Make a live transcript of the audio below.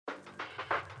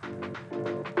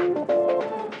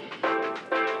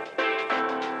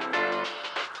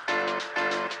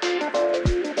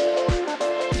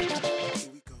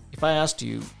If I asked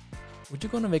you, would you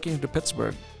go on a vacation to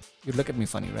Pittsburgh? You'd look at me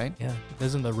funny, right? Yeah.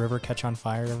 Doesn't the river catch on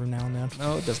fire every now and then?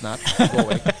 No, it does not. Go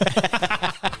away.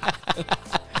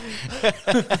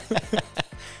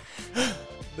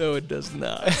 No, it does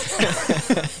not.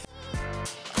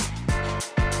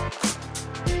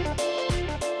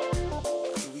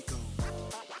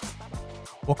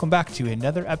 Welcome back to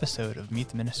another episode of Meet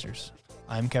the Ministers.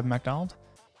 I'm Kevin MacDonald,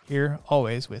 here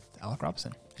always with Alec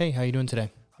Robson. Hey, how you doing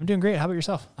today? I'm doing great. How about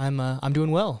yourself? I'm doing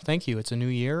well, thank you. It's a new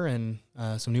year, and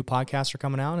some new podcasts are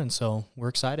coming out, and so we're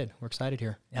excited. We're excited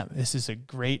here. Yeah, this is a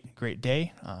great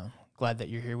day. Glad that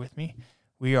you're here with me.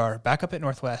 We are back up at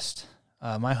Northwest,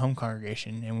 my home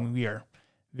congregation, and we are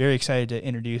very excited to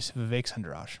introduce Vivek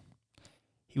Sundaraj.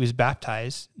 He was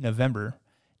baptized November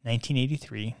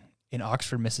 1983 in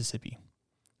Oxford, Mississippi.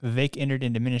 Vivek entered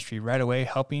into ministry right away,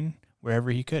 helping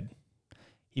wherever he could.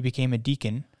 He became a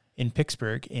deacon in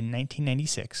Pittsburgh in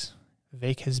 1996.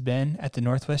 Vivek has been at the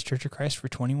Northwest Church of Christ for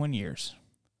 21 years.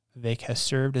 Vivek has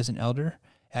served as an elder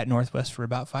at Northwest for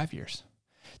about 5 years.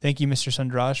 Thank you, Mr.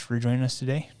 Sundaraj, for joining us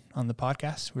today on the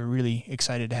podcast. We're really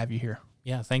excited to have you here.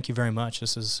 Yeah, thank you very much.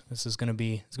 This is going to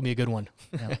be a good one.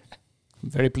 Yeah. I'm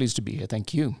very pleased to be here.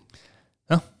 Thank you.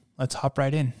 Well, let's hop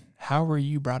right in. How were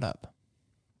you brought up?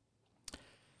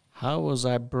 How was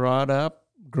I brought up?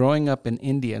 Growing up in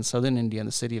India, in southern India, in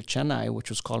the city of Chennai, which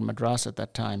was called Madras at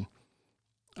that time,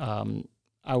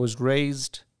 I was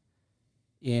raised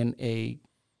in a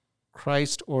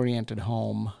Christ-oriented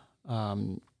home.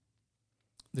 The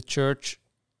Church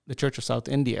of South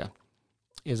India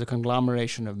is a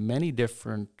conglomeration of many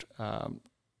different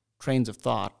trains of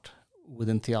thought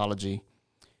within theology.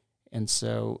 And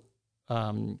so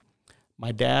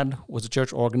my dad was a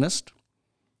church organist.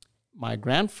 My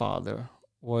grandfather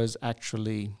was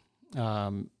actually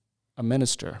a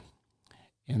minister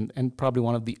and probably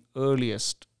one of the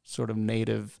earliest sort of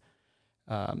native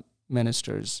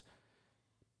ministers,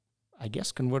 I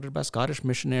guess converted by Scottish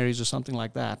missionaries or something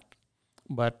like that.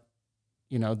 But,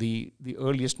 you know, the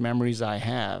earliest memories I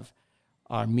have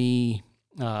are me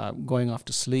going off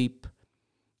to sleep,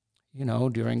 you know,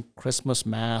 during Christmas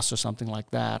Mass or something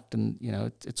like that. And, you know,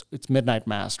 it's midnight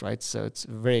Mass, right? So it's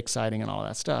very exciting and all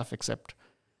that stuff, except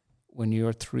when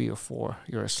you're 3 or 4,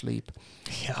 you're asleep.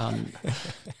 Yeah.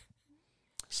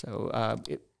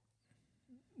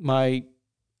 My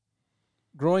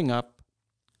growing up,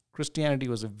 Christianity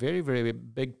was a very, very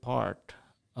big part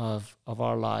of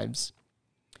our lives.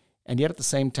 And yet at the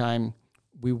same time,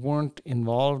 we weren't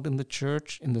involved in the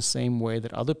church in the same way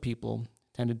that other people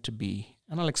tended to be.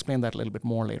 And I'll explain that a little bit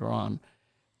more later on.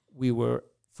 We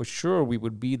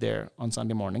would be there on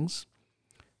Sunday mornings.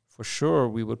 For sure,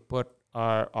 we would put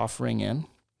our offering in.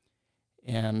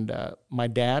 And my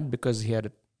dad, because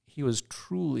he was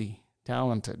truly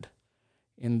talented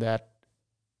in that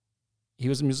he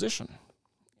was a musician.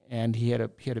 And he had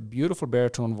a beautiful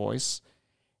baritone voice,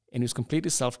 and he was completely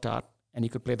self-taught, and he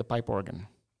could play the pipe organ.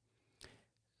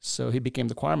 So he became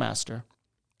the choir master,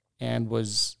 and he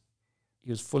was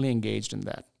fully engaged in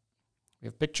that. We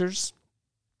have pictures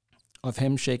of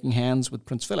him shaking hands with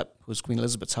Prince Philip, who was Queen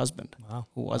Elizabeth's husband. Wow.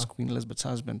 Queen Elizabeth's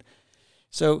husband.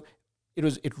 So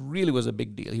it really was a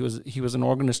big deal. He was an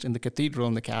organist in the cathedral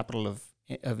in the capital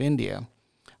of India.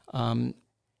 And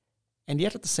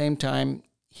yet at the same time,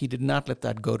 he did not let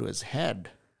that go to his head,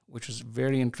 which was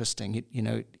very interesting.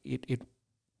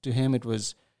 To him it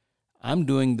was, I'm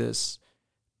doing this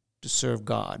to serve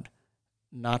God,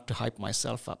 not to hype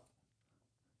myself up.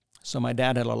 So my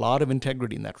dad had a lot of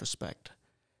integrity in that respect.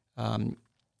 I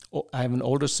have an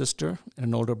older sister and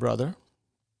an older brother,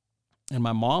 and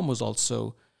my mom was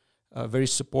also very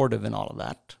supportive in all of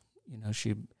that. You know,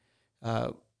 she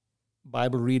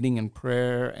Bible reading and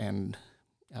prayer and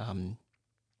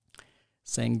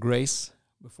saying grace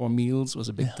before meals was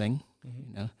a big thing. Mm-hmm.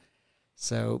 You know,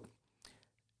 so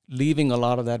leaving a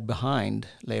lot of that behind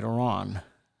later on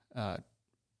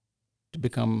to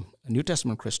become a New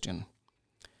Testament Christian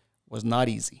was not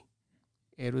easy.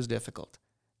 It was difficult.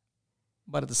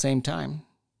 But at the same time,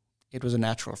 it was a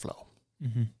natural flow.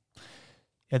 Mm-hmm.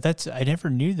 Yeah, I never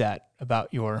knew that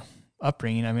about your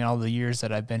upbringing. I mean, all the years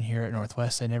that I've been here at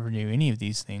Northwest, I never knew any of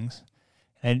these things.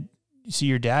 And so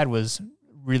your dad was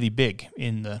really big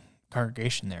in the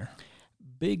congregation there.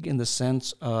 Big in the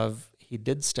sense of he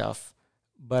did stuff,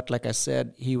 but like I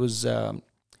said, he was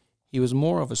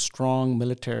more of a strong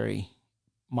military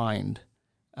mind.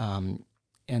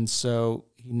 And so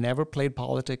he never played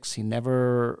politics. He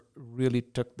never really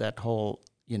took that whole,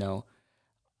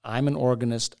 I'm an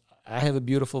organist. I have a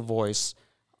beautiful voice.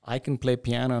 I can play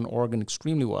piano and organ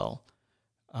extremely well.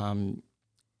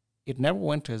 It never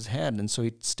went to his head, and so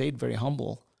he stayed very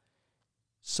humble.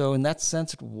 So in that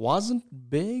sense, it wasn't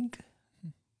big,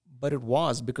 but it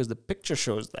was, because the picture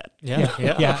shows that.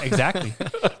 Yeah, exactly.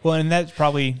 Well, and that's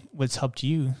probably what's helped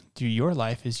you through your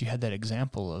life, is you had that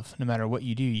example of no matter what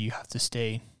you do, you have to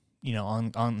stay,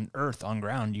 on earth, on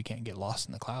ground. You can't get lost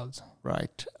in the clouds.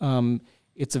 Right.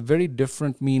 It's a very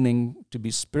different meaning to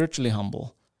be spiritually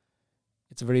humble.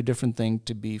 It's a very different thing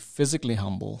to be physically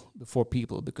humble before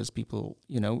people, because people,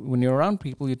 when you're around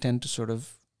people, you tend to sort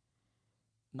of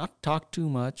not talk too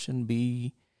much and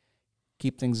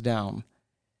keep things down.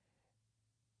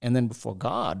 And then before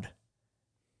God,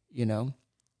 you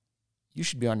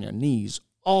should be on your knees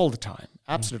all the time,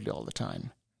 absolutely all the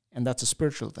time. And that's a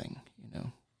spiritual thing,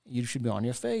 You should be on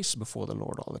your face before the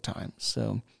Lord all the time.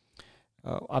 So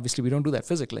obviously we don't do that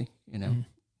physically,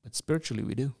 but spiritually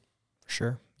we do.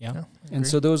 Sure. Yeah. And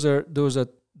so those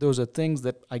are things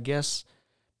that I guess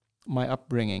my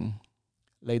upbringing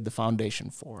laid the foundation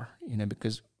for,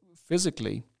 because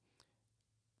physically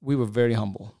we were very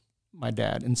humble. My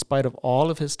dad, in spite of all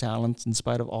of his talents, in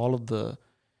spite of all of the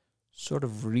sort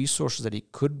of resources that he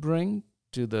could bring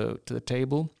to the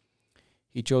table,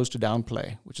 he chose to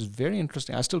downplay, which is very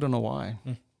interesting. I still don't know why.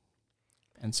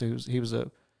 And so he was a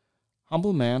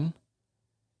humble man,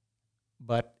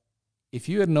 but if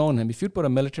you had known him, if you'd put a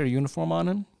military uniform on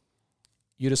him,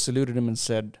 you'd have saluted him and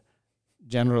said,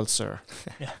 "General, sir."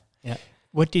 Yeah.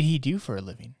 What did he do for a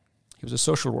living? He was a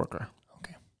social worker.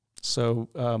 Okay. So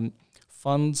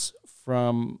funds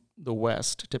from the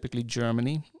West, typically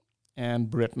Germany and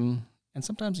Britain, and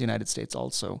sometimes the United States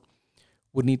also,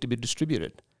 would need to be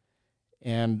distributed.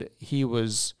 And he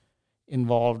was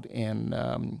involved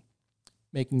in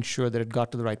making sure that it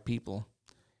got to the right people.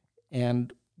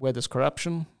 And where there's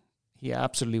corruption, he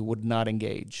absolutely would not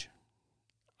engage.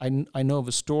 I know of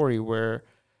a story where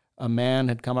a man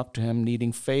had come up to him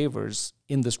needing favors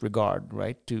in this regard,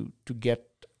 right, to get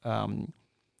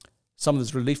some of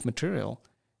this relief material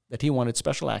that he wanted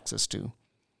special access to.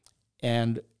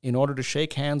 And in order to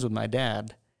shake hands with my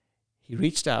dad, he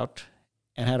reached out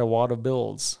and had a wad of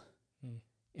bills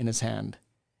in his hand,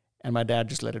 and my dad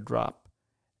just let it drop.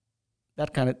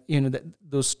 That kind of,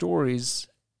 those stories,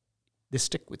 they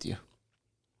stick with you.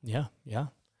 Yeah.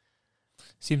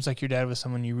 Seems like your dad was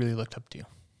someone you really looked up to.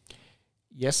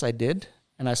 Yes, I did,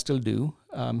 and I still do.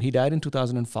 He died in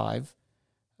 2005.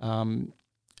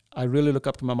 I really look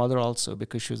up to my mother also,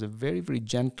 because she was a very, very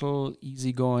gentle,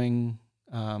 easygoing,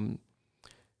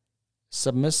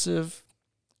 submissive,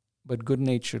 but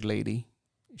good-natured lady.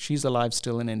 She's alive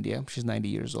still in India. She's 90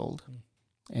 years old.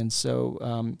 And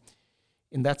so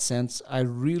in that sense, I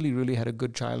really, really had a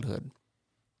good childhood.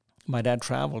 My dad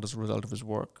traveled as a result of his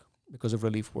work. Because of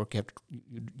relief work,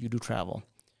 you do travel.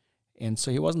 And so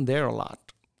he wasn't there a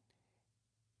lot.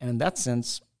 And in that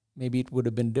sense, maybe it would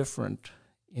have been different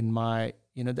in my,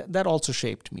 that also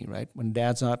shaped me, right? When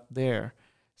dad's not there,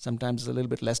 sometimes it's a little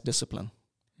bit less discipline.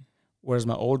 Whereas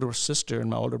my older sister and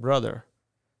my older brother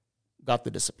got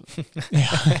the discipline.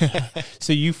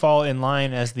 So you fall in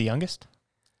line as the youngest?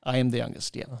 I am the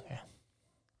youngest, yeah. Okay.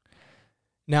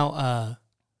 Now,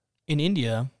 in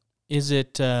India, is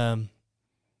it...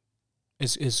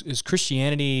 Is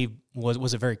Christianity,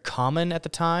 was it very common at the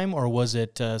time, or was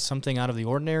it something out of the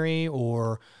ordinary,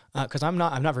 or because I'm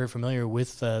not very familiar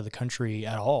with the country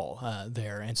at all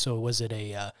there, and so was it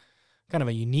a kind of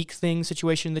a unique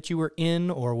situation that you were in,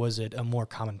 or was it a more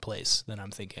commonplace than I'm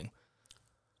thinking?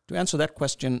 To answer that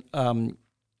question,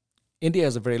 India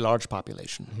has a very large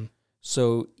population,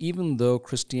 so even though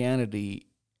Christianity,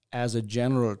 as a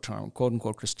general term, quote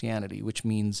unquote Christianity, which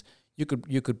means you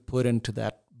could put into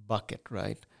that bucket,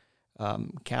 right?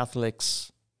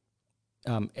 Catholics,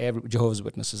 Jehovah's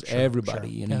Witnesses, everybody.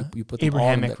 You put them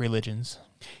Abrahamic all religions.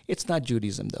 It's not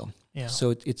Judaism though. Yeah.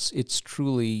 So it's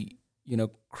truly,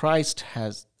 Christ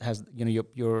has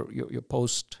your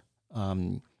post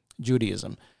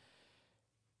Judaism.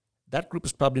 That group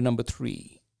is probably number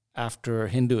 3 after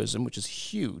Hinduism, which is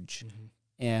huge,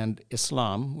 and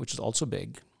Islam, which is also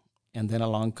big, and then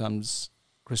along comes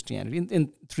Christianity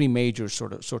in 3 major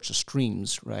sorts of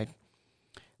streams, right?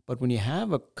 But when you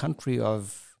have a country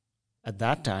of, at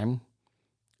that time,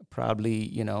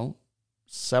 probably,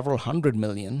 several hundred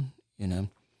million, even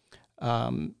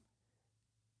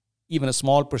a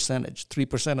small percentage,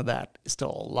 3% of that is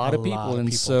still a lot of people.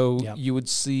 And so you would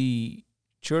see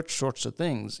church sorts of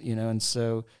things, and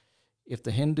so if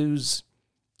the Hindus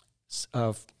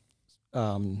had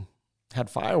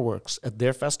fireworks at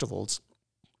their festivals,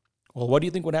 well, what do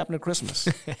you think would happen at Christmas?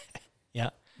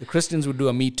 The Christians would do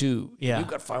a Me Too. Yeah. You've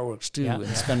got fireworks too, Yeah.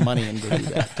 and spend money and go do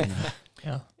that. You know?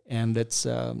 Yeah. And it's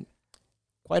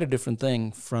quite a different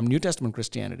thing from New Testament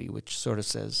Christianity, which sort of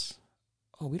says,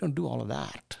 "Oh, we don't do all of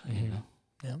that." You Mhm. know?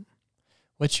 Yeah.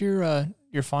 What's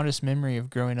your fondest memory of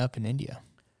growing up in India?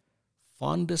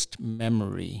 Fondest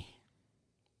memory.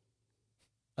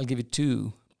 I'll give you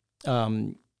two.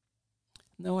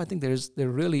 No, I think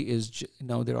there really is.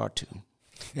 No, there are two.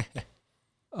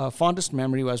 Fondest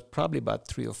memory was probably about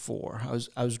 3 or 4.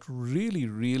 I was really,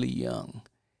 really young,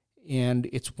 and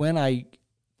it's when I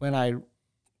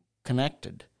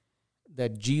connected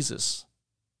that Jesus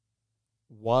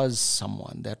was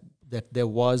someone, that there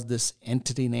was this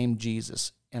entity named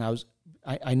Jesus, and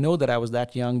I know that I was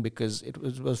that young because it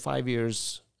was 5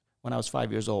 years when I was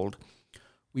 5 years old.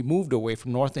 We moved away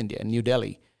from North India in New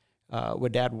Delhi, where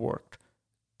Dad worked,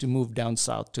 to move down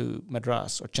south to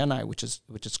Madras or Chennai, which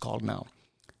is called now.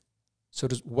 So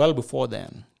it was well before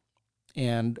then.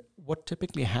 And what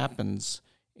typically happens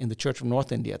in the Church of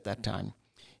North India at that time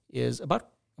is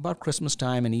about Christmas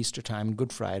time and Easter time and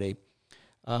Good Friday,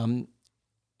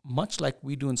 much like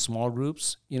we do in small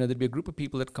groups, there'd be a group of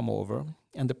people that come over,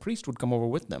 and the priest would come over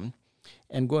with them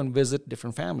and go and visit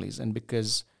different families. And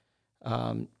because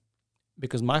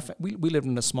we lived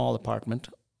in a small apartment,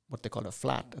 what they called a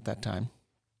flat at that time.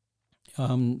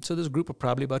 So there's a group of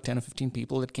probably about 10 or 15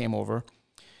 people that came over,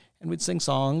 and we'd sing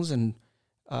songs, and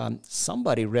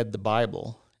somebody read the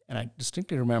Bible, and I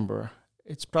distinctly remember,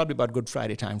 it's probably about Good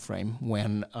Friday time frame,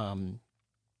 when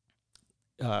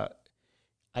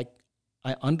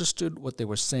I understood what they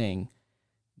were saying,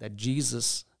 that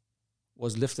Jesus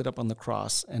was lifted up on the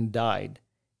cross and died,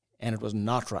 and it was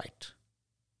not right.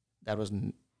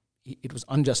 It was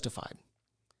unjustified.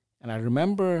 And I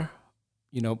remember,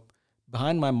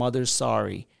 behind my mother's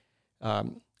sorry,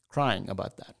 crying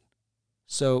about that.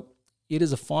 So it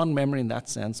is a fond memory in that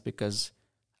sense, because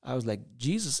I was like,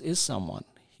 Jesus is someone.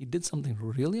 He did something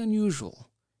really unusual,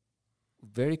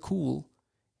 very cool,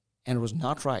 and it was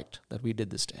not right that we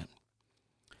did this to him.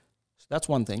 So that's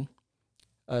one thing.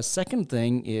 Second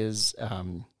thing is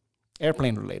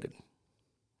airplane related.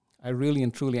 I really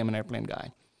and truly am an airplane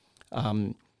guy.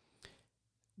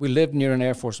 We lived near an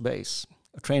Air Force base,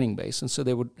 a training base, and so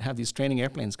they would have these training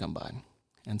airplanes come by.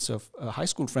 And so a high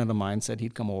school friend of mine said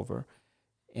he'd come over,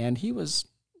 and he was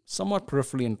somewhat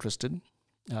peripherally interested.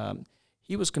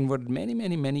 He was converted many,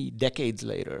 many, many decades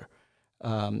later,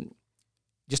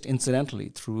 just incidentally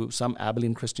through some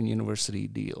Abilene Christian University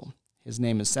deal. His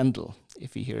name is Sendel.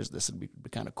 If he hears this, it'd be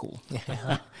kind of cool.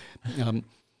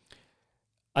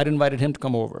 I'd invited him to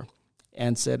come over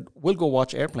and said, we'll go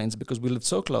watch airplanes, because we lived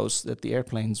so close that the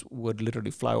airplanes would literally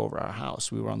fly over our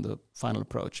house. We were on the final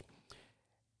approach.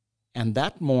 And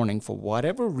that morning, for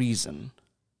whatever reason,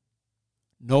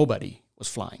 nobody was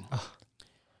flying.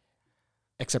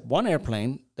 Except one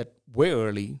airplane that way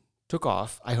early took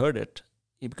off. I heard it,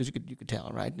 because you could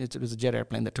tell, right? It was a jet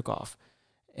airplane that took off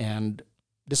and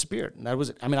disappeared. And I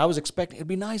was expecting, it'd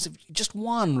be nice if just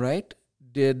one, right,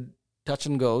 did touch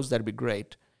and goes. That'd be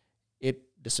great. It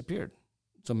disappeared.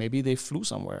 So maybe they flew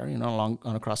somewhere, along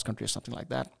on a cross country or something like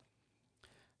that.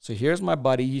 So here's my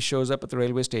buddy. He shows up at the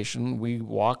railway station. We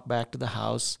walk back to the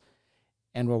house,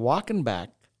 and we're walking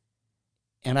back.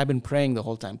 And I've been praying the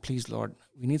whole time, please, Lord,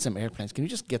 we need some airplanes. Can you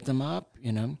just get them up,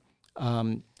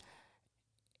 And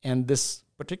this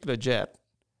particular jet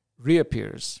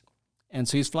reappears. And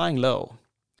so he's flying low.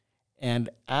 And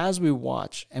as we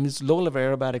watch, this low-level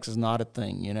aerobatics is not a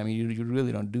thing, you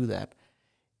really don't do that.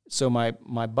 So my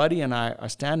buddy and I are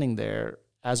standing there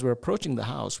as we're approaching the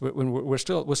house. We're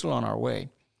still on our way,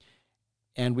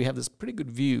 and we have this pretty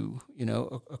good view,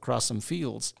 across some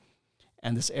fields,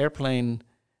 and this airplane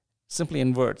simply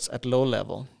inverts at low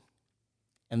level,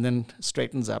 and then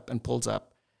straightens up and pulls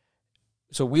up.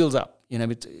 So wheels up,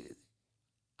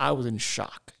 I was in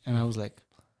shock, and I was like,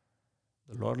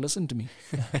 the Lord listened to me.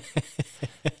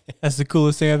 That's the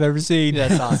coolest thing I've ever seen.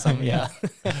 That's awesome. Yeah.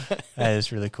 That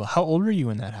is really cool. How old were you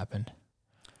when that happened?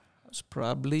 I was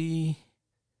probably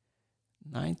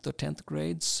 9th or 10th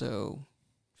grade, so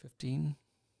 15.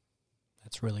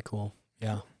 That's really cool.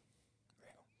 Yeah.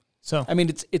 So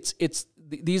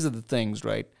these are the things,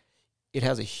 right? It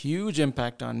has a huge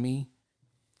impact on me,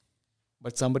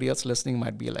 but somebody else listening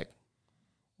might be like,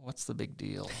 what's the big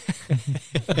deal?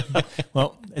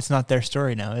 Well, it's not their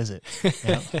story now, is it?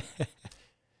 Yeah.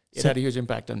 It had a huge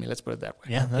impact on me. Let's put it that way.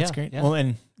 Yeah, that's Yeah, great. yeah. Well,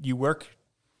 and you work,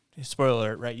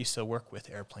 spoiler alert, right? You still work with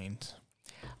airplanes.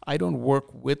 I don't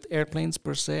work with airplanes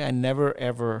per se. I never,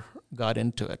 ever got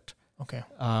into it. Okay.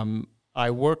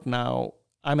 I work now,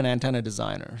 I'm an antenna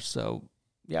designer. So,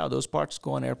 yeah, those parts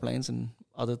go on airplanes and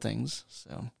other things.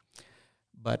 So,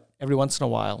 but every once in a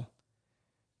while,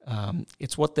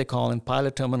 it's what they call, in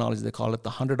pilot terminology, they call it the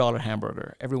 $100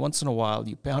 hamburger. Every once in a while,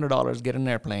 you pay $100, get an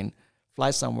airplane,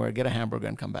 fly somewhere, get a hamburger,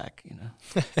 and come back.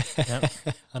 Yep.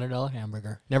 $100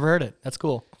 hamburger. Never heard it. That's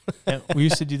cool. Yeah, we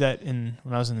used to do that when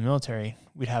I was in the military.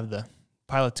 We'd have the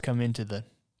pilots come into the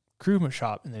crew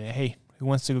shop and they'd, hey, who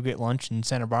wants to go get lunch in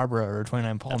Santa Barbara or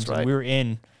 29 Palms? That's right. And we were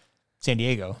in San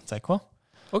Diego. It's like, well,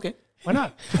 Okay. why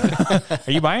not?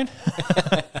 Are you buying?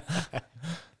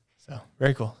 So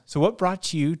very cool. So what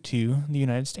brought you to the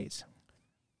United States?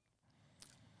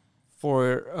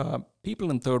 For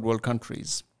people in third world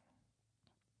countries,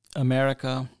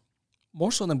 America,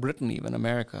 more so than Britain even,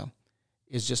 America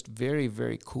is just very,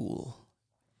 very cool.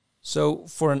 So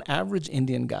for an average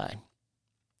Indian guy,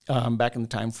 back in the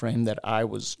time frame that I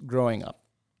was growing up,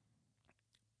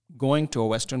 going to a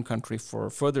Western country for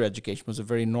further education was a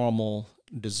very normal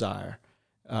desire.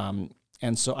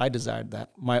 And so I desired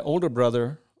that. My older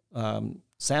brother, Sam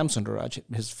Sundaraj,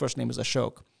 his first name is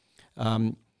Ashok,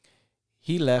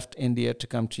 he left India to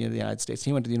come to the United States.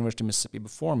 He went to the University of Mississippi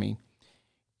before me.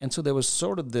 And so there was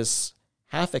sort of this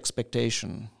half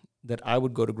expectation that I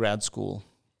would go to grad school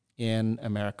in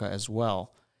America as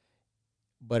well.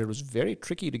 But it was very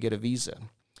tricky to get a visa.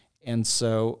 And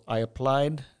so I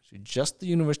applied to just the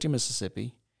University of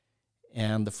Mississippi.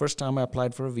 And the first time I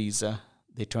applied for a visa,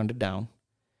 they turned it down.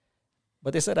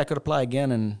 But they said I could apply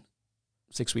again in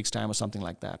 6 weeks' time or something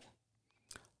like that.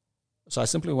 So I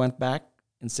simply went back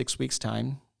in 6 weeks'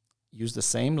 time, used the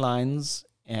same lines,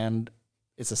 and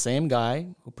it's the same guy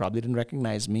who probably didn't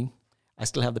recognize me. I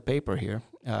still have the paper here.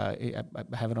 I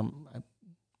have it on, I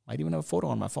might even have a photo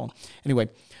on my phone. Anyway,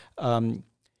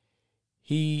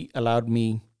 he allowed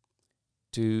me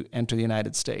to enter the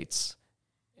United States.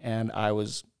 And I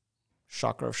was,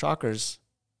 shocker of shockers,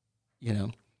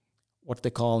 what they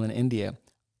call in India,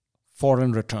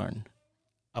 foreign return.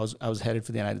 I was headed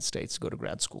for the United States to go to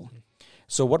grad school.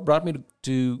 So what brought me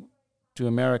to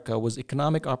America was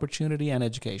economic opportunity and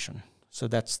education. So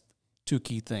that's two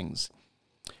key things.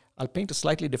 I'll paint a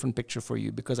slightly different picture for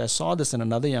you because I saw this in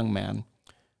another young man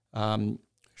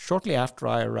shortly after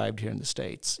I arrived here in the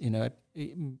States.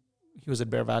 He was at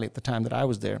Bear Valley at the time that I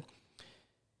was there.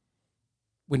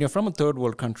 When you're from a third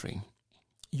world country,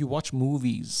 you watch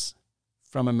movies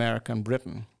from America and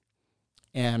Britain,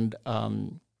 and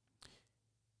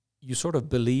you sort of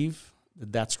believe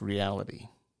that that's reality.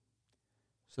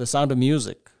 So The Sound of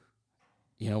Music,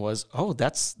 was,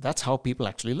 that's how people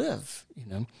actually live,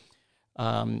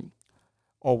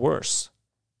 or worse,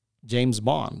 James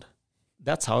Bond.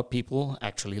 That's how people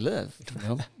actually live.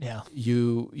 Yeah.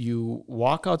 You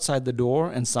walk outside the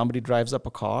door and somebody drives up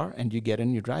a car and you get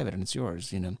in, you drive it, and it's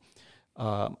yours.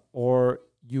 Or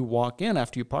you walk in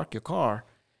after you park your car,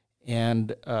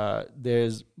 and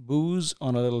there's booze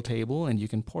on a little table, and you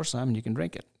can pour some and you can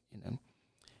drink it.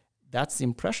 That's the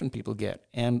impression people get.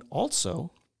 And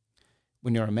also,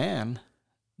 when you're a man,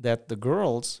 that the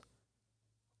girls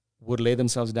would lay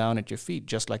themselves down at your feet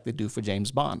just like they do for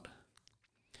James Bond.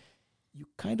 You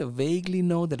kind of vaguely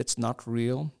know that it's not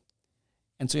real,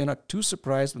 and so you're not too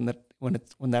surprised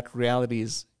when that reality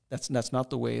is that's not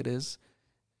the way it is.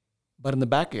 But in the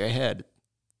back of your head,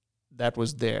 that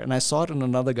was there, and I saw it in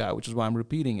another guy, which is why I'm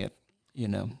repeating it.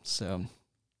 So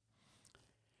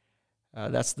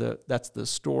that's the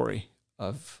story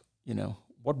of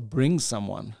what brings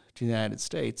someone to the United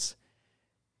States.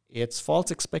 It's false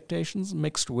expectations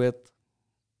mixed with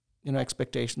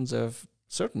expectations of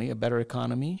certainly a better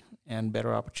economy and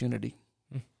better opportunity.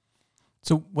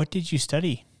 So what did you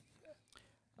study?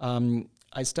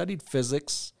 I studied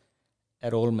physics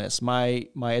at Ole Miss. My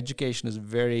education is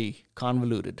very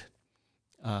convoluted.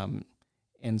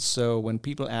 And so when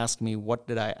people ask me, what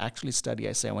did I actually study?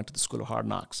 I say I went to the School of Hard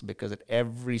Knocks, because at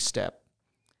every step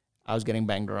I was getting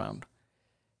banged around.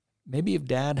 Maybe if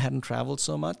Dad hadn't traveled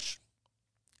so much,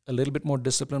 a little bit more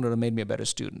discipline would have made me a better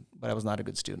student, but I was not a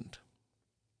good student.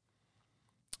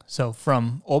 So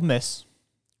from Ole Miss,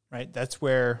 right, that's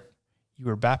where you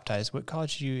were baptized. What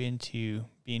caused you into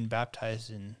being baptized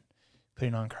and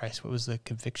putting on Christ? What was the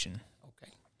conviction?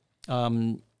 Okay.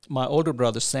 My older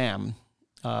brother, Sam,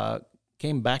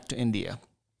 came back to India,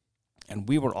 and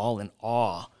we were all in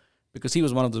awe because he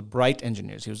was one of the bright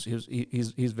engineers.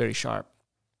 He's very sharp.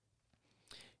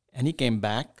 And he came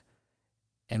back,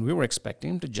 and we were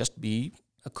expecting him to just be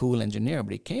a cool engineer,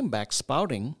 but he came back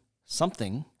spouting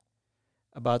something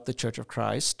about the Church of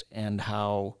Christ and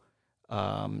how,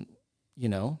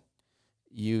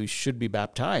 you should be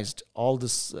baptized. All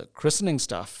this christening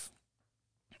stuff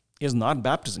is not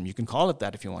baptism. You can call it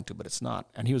that if you want to, but it's not.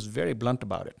 And he was very blunt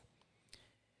about it.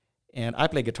 And I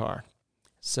play guitar.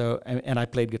 So, and I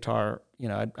played guitar,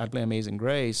 I'd play Amazing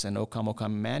Grace and O Come,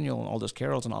 Emmanuel and all those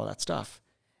carols and all that stuff.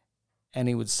 And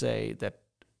he would say that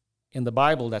in the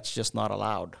Bible, that's just not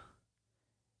allowed.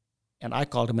 And I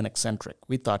called him an eccentric.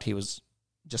 We thought he was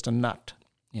just a nut,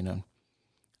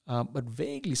 But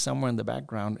vaguely somewhere in the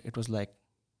background, it was like,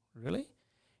 really?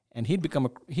 And he'd become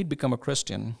a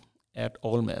Christian at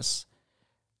Ole Miss,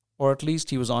 or at least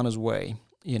he was on his way,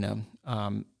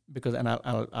 because, and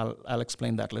I'll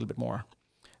explain that a little bit more.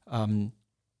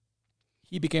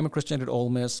 He became a Christian at Ole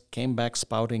Miss, came back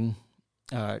spouting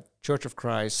Church of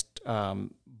Christ,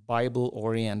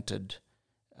 Bible-oriented,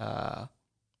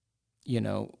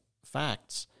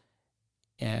 facts,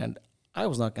 and I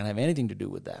was not going to have anything to do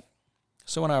with that.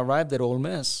 So when I arrived at Ole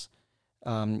Miss,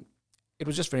 it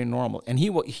was just very normal, and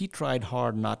he tried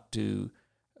hard not to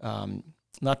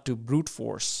brute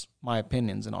force my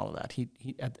opinions and all of that. He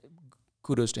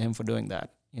kudos to him for doing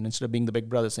that. Instead of being the big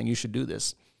brother saying you should do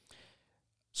this.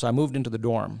 So I moved into the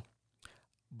dorm,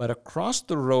 but across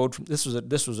the road from it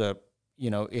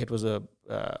was a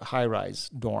high-rise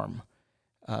dorm.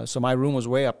 So my room was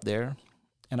way up there,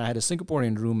 and I had a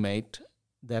Singaporean roommate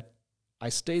that I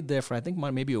stayed there for I think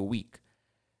maybe a week.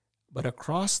 But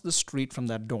across the street from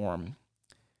that dorm,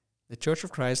 the Church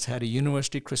of Christ had a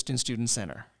University Christian Student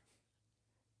Center,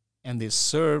 and they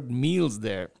served meals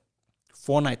there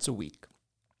 4 nights a week.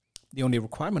 The only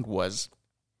requirement was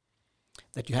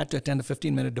that you had to attend a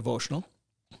 15-minute devotional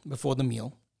before the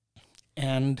meal,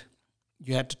 and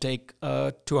you had to take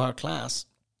a 2-hour class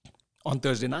on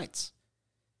Thursday nights,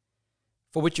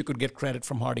 for which you could get credit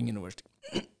from Harding University.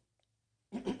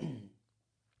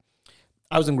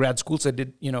 I was in grad school, so I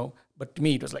did, but to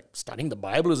me it was like studying the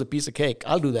Bible is a piece of cake.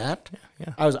 I'll do that.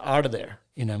 Yeah. I was out of there,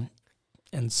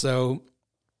 And so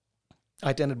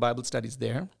I attended Bible studies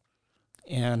there,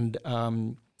 and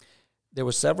there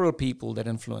were several people that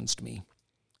influenced me.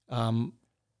 One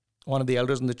of the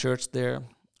elders in the church there,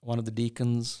 one of the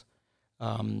deacons,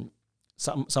 some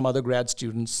other grad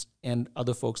students, and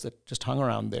other folks that just hung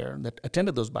around there that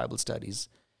attended those Bible studies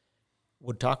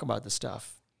would talk about this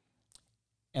stuff.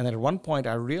 And then at one point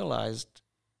I realized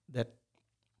that,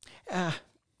 I'm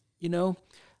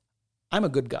a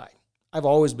good guy. I've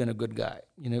always been a good guy.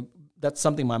 That's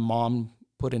something my mom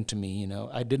put into me.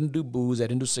 I didn't do booze, I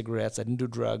didn't do cigarettes, I didn't do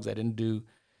drugs, I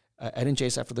didn't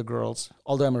chase after the girls.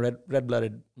 Although I'm a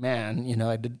red-blooded man,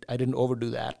 I didn't overdo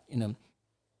that.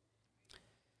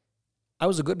 I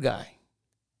was a good guy,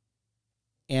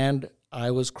 and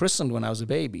I was christened when I was a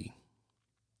baby.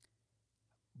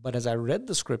 But as I read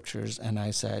the scriptures and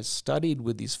as I studied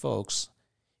with these folks,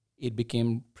 it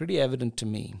became pretty evident to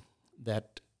me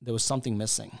that there was something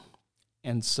missing.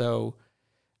 And so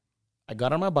I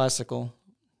got on my bicycle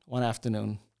one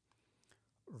afternoon,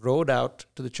 rode out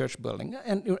to the church building,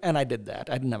 and I did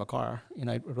that. I didn't have a car.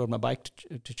 I rode my bike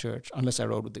to church, unless I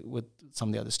rode with some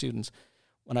of the other students.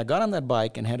 When I got on that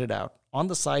bike and headed out, on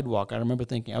the sidewalk, I remember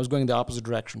thinking, I was going the opposite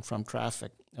direction from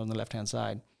traffic on the left-hand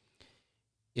side.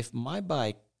 If my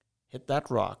bike hit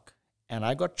that rock and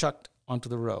I got chucked onto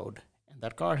the road and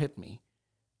that car hit me,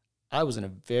 I was in a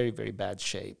very, very bad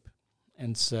shape.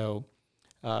 And so,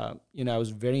 I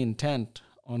was very intent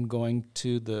on going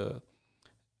to the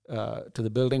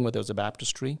building where there was a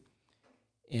baptistry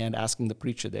and asking the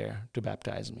preacher there to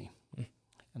baptize me.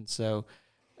 And so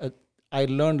I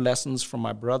learned lessons from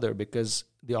my brother, because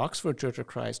the Oxford Church of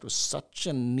Christ was such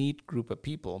a neat group of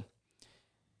people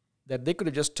that they could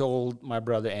have just told my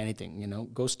brother anything,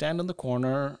 go stand in the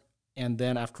corner, and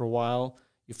then after a while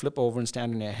you flip over and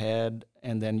stand on your head,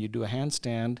 and then you do a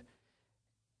handstand,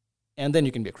 and then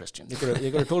you can be a Christian. They could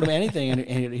have told him anything, and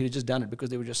he'd have just done it, because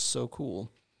they were just so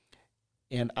cool.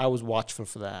 And I was watchful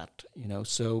for that,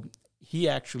 So he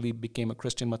actually became a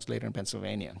Christian much later in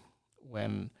Pennsylvania,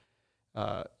 when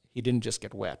he didn't just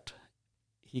get wet.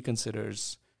 He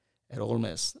considers at Ole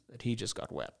Miss that he just got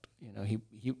wet.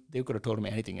 They could have told him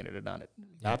anything and he'd have done it.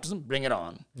 Yeah. Baptism, bring it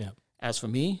on. Yeah. As for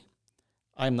me,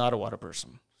 I'm not a water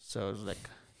person. So it was like,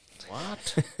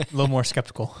 what? A little more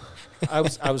skeptical. I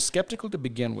was skeptical to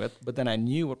begin with, but then I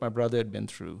knew what my brother had been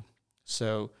through.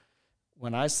 So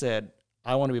when I said,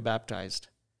 I want to be baptized,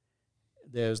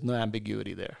 there's no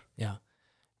ambiguity there. Yeah.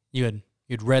 You'd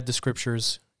read the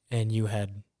scriptures, and you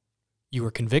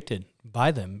were convicted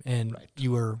by them, and right.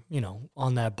 You were,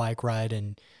 on that bike ride,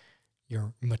 and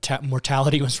your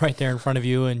mortality was right there in front of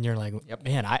you, and you're like, yep.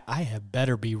 Man, I have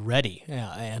better be ready.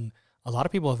 Yeah, and a lot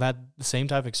of people have had the same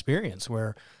type of experience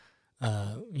where,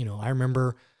 I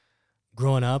remember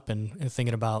growing up and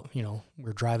thinking about,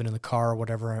 we're driving in the car or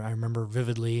whatever. I remember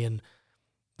vividly, and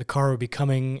the car would be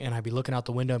coming, and I'd be looking out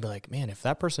the window and be like, man, if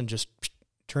that person just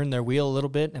turned their wheel a little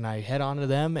bit and I head onto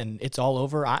them and it's all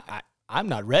over, I I'm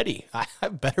not ready. I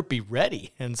better be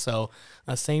ready. And so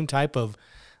same type of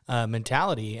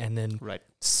mentality, and then Right.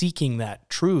 seeking that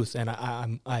truth. And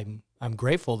I'm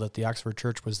grateful that the Oxford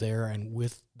Church was there and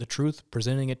with the truth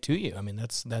presenting it to you. I mean,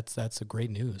 that's a great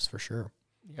news for sure.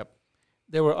 Yep.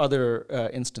 There were other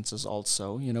instances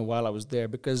also, while I was there,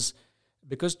 because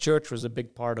church was a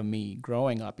big part of me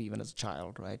growing up, even as a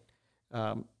child, right?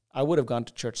 I would have gone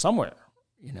to church somewhere,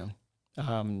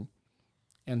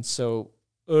 and so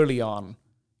early on,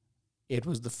 it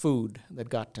was the food that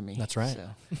got to me. That's right. So.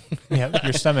 Yeah,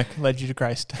 your stomach led you to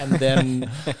Christ. And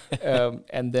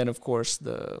then, of course,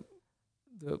 the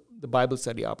Bible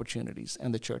study opportunities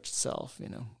and the church itself,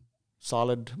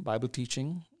 solid Bible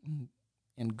teaching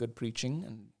and good preaching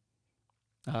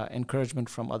and encouragement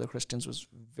from other Christians was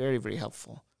very, very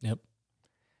helpful. Yep.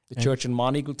 The church in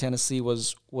Monteagle, Tennessee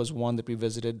was one that we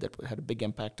visited that had a big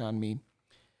impact on me.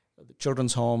 The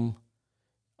children's home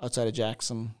outside of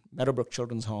Jackson, Meadowbrook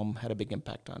Children's Home, had a big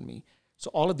impact on me. So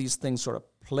all of these things sort of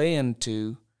play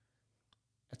into,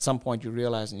 at some point you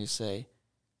realize and you say,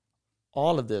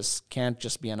 all of this can't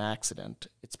just be an accident.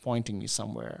 It's pointing me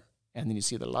somewhere. And then you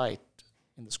see the light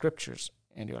in the scriptures,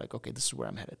 and you're like, okay, this is where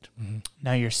I'm headed. Mm-hmm.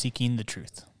 Now you're seeking the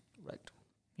truth. Right.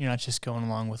 You're not just going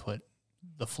along with what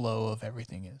the flow of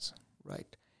everything is.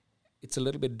 Right. It's a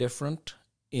little bit different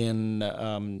in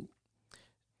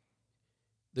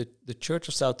the Church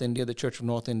of South India, the Church of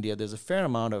North India. There's a fair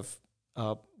amount of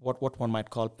what one might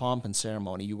call pomp and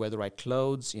ceremony. You wear the right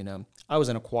clothes. I was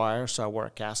in a choir, so I wore a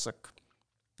cassock.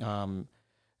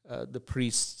 The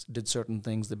priests did certain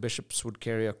things. The bishops would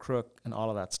carry a crook and all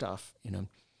of that stuff. Then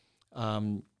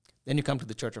you come to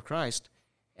the Church of Christ,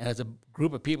 and it's a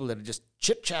group of people that are just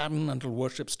chit-chatting until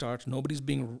worship starts. Nobody's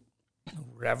being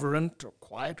reverent or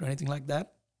quiet or anything like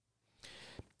that.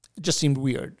 It just seemed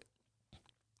weird.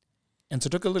 And so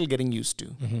it took a little getting used to.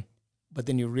 Mm-hmm. But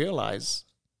then you realize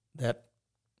that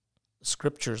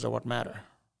scriptures are what matter.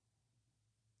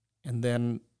 And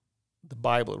then the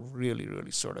Bible really,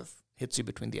 really sort of hits you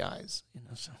between the eyes.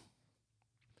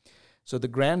 So the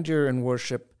grandeur in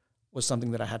worship was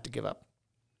something that I had to give up.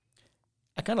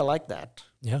 I kind of like that.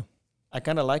 Yeah. I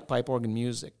kind of like pipe organ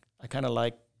music. I kind of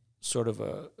like sort of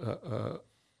a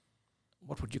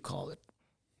what would you call it?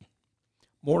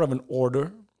 More of an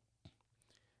order.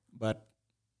 But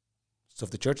so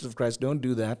if the Churches of Christ don't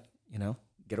do that,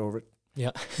 get over it.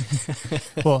 Yeah.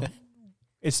 Well,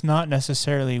 it's not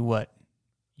necessarily what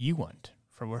you want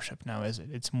for worship now, is it?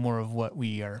 It's more of what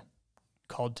we are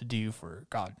called to do for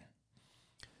God.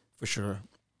 For sure.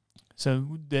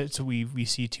 So that's what we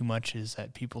see too much, is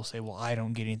that people say, well, I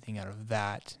don't get anything out of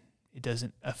that. It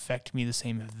doesn't affect me the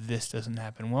same if this doesn't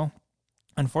happen. Well,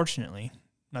 unfortunately,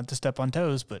 not to step on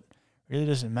toes, but it really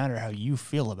doesn't matter how you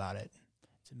feel about it.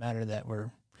 It's a matter that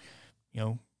we're,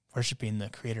 worshiping the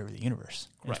creator of the universe.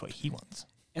 That's Right. what he wants.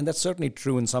 And that's certainly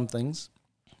true in some things.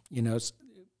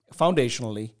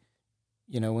 Foundationally,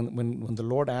 when the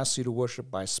Lord asks you to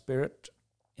worship by spirit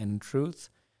and truth,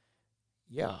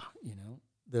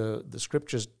 the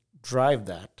scriptures drive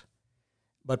that.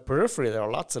 But peripherally, there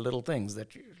are lots of little things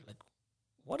that you're like,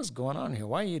 what is going on here?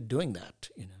 Why are you doing that?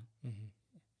 Mm-hmm.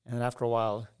 And then after a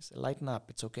while, you say, lighten up.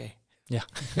 It's okay. Yeah.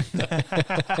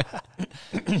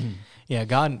 Yeah,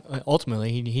 God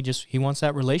ultimately he wants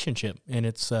that relationship, and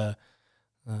it's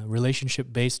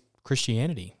relationship-based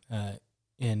Christianity.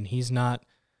 And he's not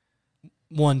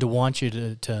one to want you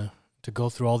to go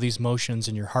through all these motions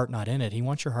and your heart not in it. He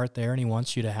wants your heart there, and he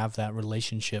wants you to have that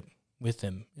relationship with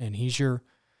him. And he's your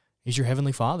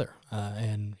heavenly Father,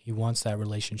 and he wants that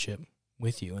relationship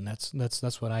with you. And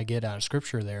that's what I get out of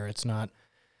Scripture there. It's not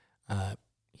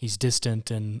he's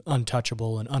distant and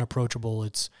untouchable and unapproachable.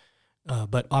 It's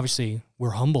but obviously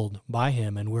we're humbled by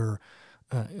him, and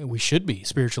we should be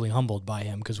spiritually humbled by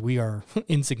him because we are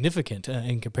insignificant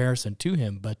in comparison to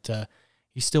him. But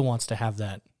he still wants to have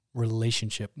that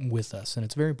relationship with us, and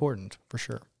it's very important for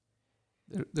sure.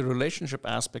 The relationship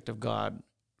aspect of God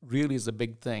really is a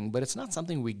big thing, but it's not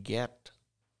something we get.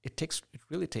 It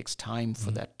really takes time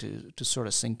for that to sort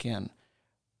of sink in.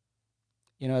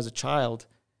 As a child,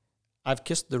 I've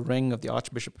kissed the ring of the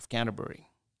Archbishop of Canterbury.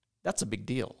 That's a big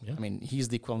deal. Yeah. I mean, he's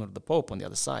the equivalent of the Pope on the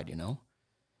other side,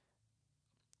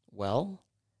 Well,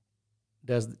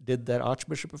 did that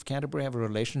Archbishop of Canterbury have a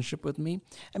relationship with me?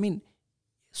 I mean,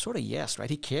 sort of yes,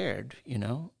 right? He cared,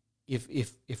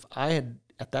 If I had,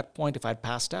 at that point, if I'd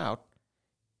passed out,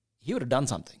 he would have done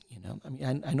something, I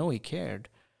mean, I know he cared.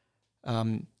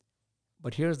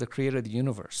 But here's the creator of the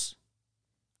universe,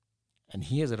 and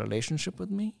he has a relationship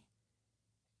with me.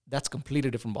 That's a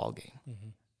completely different ballgame,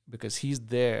 because he's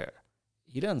there.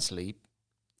 He doesn't sleep.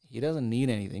 He doesn't need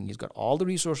anything. He's got all the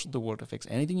resources in the world to fix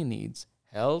anything he needs.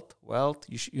 Health, wealth,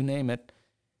 you name it.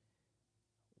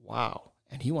 Wow.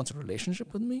 And he wants a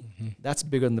relationship with me? Mm-hmm. That's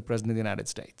bigger than the President of the United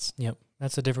States. Yep.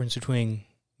 That's the difference between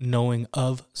knowing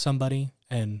of somebody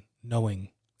and knowing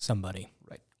somebody.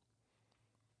 Right.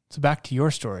 So back to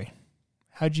your story.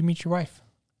 How did you meet your wife?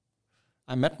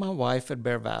 I met my wife at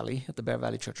Bear Valley, at the Bear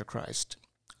Valley Church of Christ.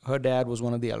 Her dad was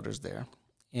one of the elders there.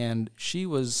 And she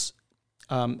was,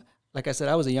 like I said,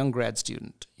 I was a young grad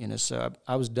student, so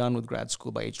I was done with grad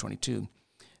school by age 22.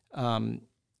 And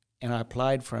I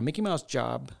applied for a Mickey Mouse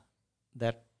job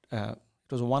that it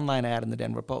was a one-line ad in the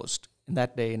Denver Post. In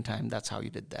that day and time, that's how you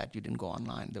did that. You didn't go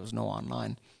online. There was no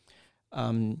online.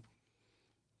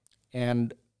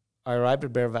 And I arrived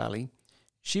at Bear Valley.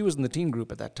 She was in the teen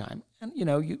group at that time. And,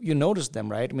 you notice them,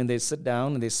 right? I mean, they sit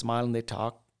down and they smile and they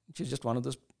talk. She's just one of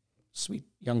those sweet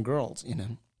young girls,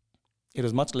 It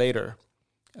was much later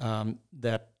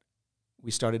that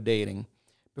we started dating.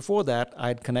 Before that, I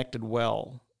had connected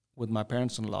well with my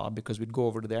parents-in-law because we'd go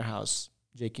over to their house,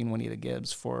 Jakey and Juanita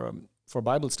Gibbs, for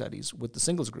Bible studies with the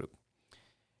singles group.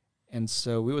 And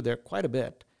so we were there quite a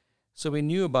bit. So we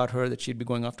knew about her that she'd be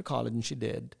going off to college, and she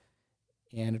did.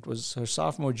 And it was her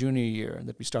sophomore, junior year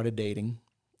that we started dating.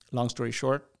 Long story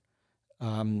short,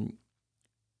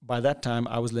 by that time,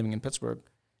 I was living in Pittsburgh,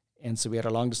 and so we had a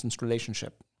long-distance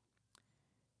relationship.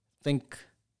 Think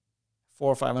 $400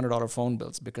 or $500 phone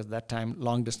bills, because at that time,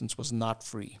 long distance was not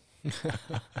free. You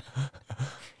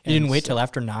didn't wait till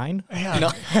after 9?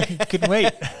 Yeah, couldn't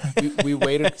wait. We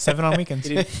waited. 7 on weekends.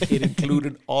 It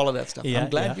included all of that stuff. Yeah, I'm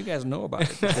glad you guys know about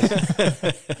it.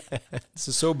 This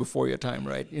is so before your time,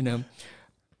 right?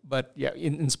 But yeah,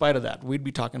 in spite of that, we'd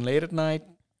be talking late at night,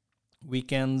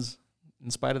 weekends. In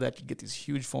spite of that, you'd get these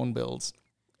huge phone bills.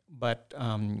 But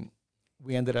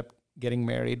we ended up getting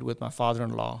married with my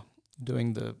father-in-law,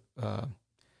 doing the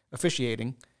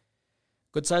officiating.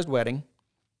 Good-sized wedding.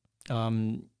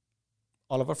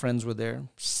 All of our friends were there.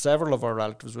 Several of our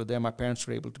relatives were there. My parents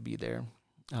were able to be there.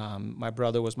 My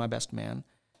brother was my best man.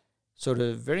 So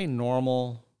the very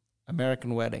normal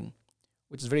American wedding,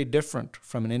 which is very different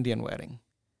from an Indian wedding.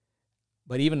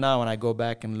 But even now, when I go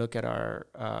back and look at our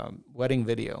wedding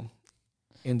video,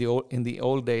 in the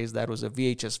old days, that was a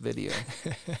VHS video.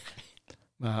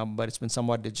 But it's been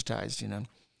somewhat digitized,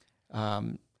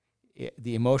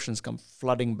 the emotions come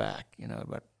flooding back,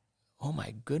 but oh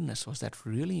my goodness, was that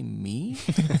really me?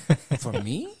 For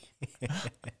me?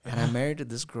 And I married to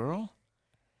this girl?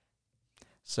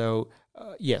 So,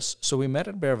 yes. So we met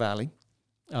at Bear Valley.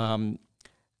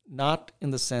 Not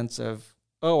in the sense of,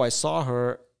 I saw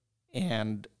her,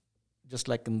 and just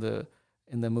like in the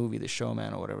movie The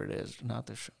Showman or whatever it is, not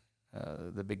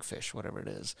the Big Fish, whatever it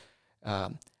is.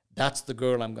 That's the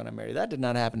girl I'm going to marry. That did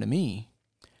not happen to me.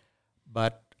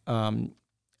 But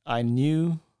I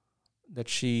knew that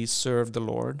she served the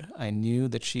Lord. I knew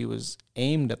that she was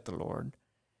aimed at the Lord.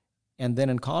 And then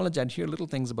in college, I'd hear little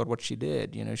things about what she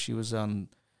did. She was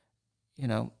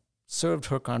served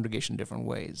her congregation different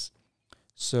ways.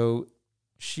 So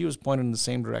she was pointed in the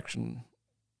same direction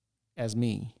as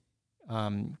me,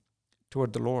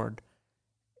 toward the Lord.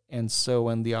 And so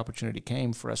when the opportunity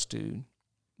came for us to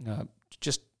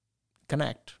just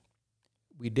connect,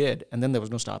 we did. And then there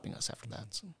was no stopping us after that.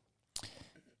 So.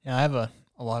 Yeah, I have a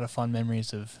lot of fond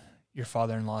memories of your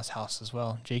father-in-law's house as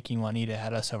well. Jakey and Juanita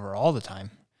had us over all the time.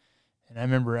 And I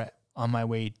remember on my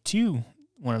way to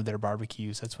one of their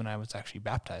barbecues, that's when I was actually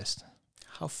baptized.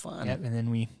 How fun. Yep, and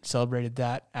then we celebrated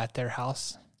that at their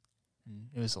house. And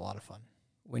it was a lot of fun.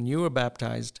 When you were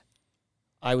baptized,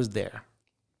 I was there.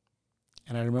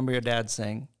 And I remember your dad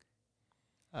saying,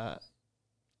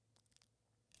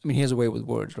 he has a way with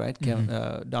words, right?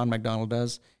 Mm-hmm. Don McDonald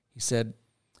does. He said,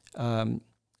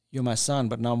 you're my son,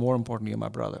 but now more importantly, you're my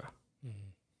brother.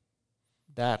 Mm-hmm.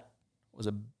 That was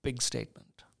a big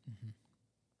statement. Mm-hmm.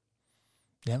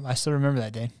 Yeah, I still remember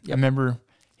that day. Yep. I remember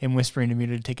him whispering to me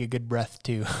to take a good breath,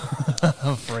 too,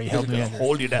 before he held me under.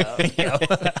 Hold you down.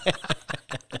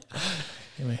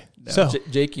 Anyway, no, so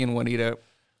Jakey and Juanita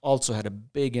also had a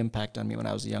big impact on me when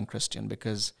I was a young Christian,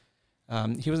 because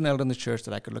he was an elder in the church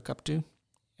that I could look up to.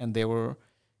 And they were,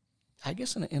 I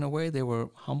guess in a way, they were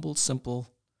humble, simple,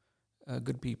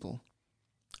 good people.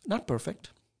 Not perfect,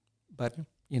 but,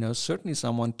 certainly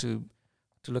someone to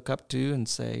look up to and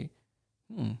say,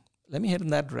 let me head in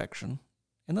that direction.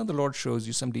 And then the Lord shows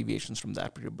you some deviations from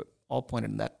that, but you're all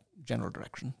pointed in that general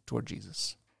direction toward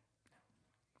Jesus.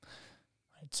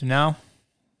 Right, so now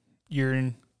you're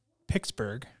in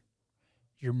Pittsburgh.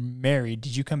 You're married.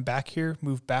 Did you come back here,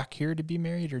 move back here to be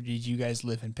married, or did you guys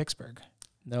live in Pittsburgh?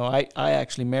 No, I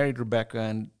actually married Rebecca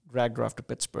and dragged her off to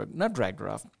Pittsburgh. Not dragged her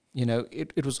off.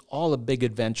 it was all a big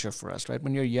adventure for us, right?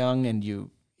 When you're young and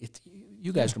you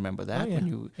guys remember that when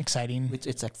you exciting.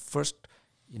 It's at first,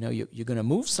 you're going to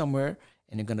move somewhere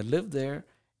and you're going to live there,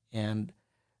 and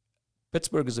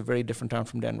Pittsburgh is a very different town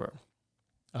from Denver.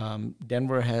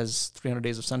 Denver has 300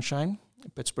 days of sunshine.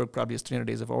 Pittsburgh probably has 300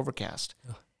 days of overcast.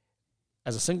 Ugh.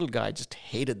 As a single guy, I just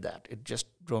hated that. It just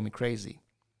drove me crazy.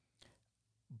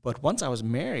 But once I was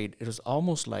married, it was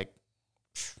almost like,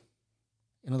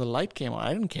 the light came on.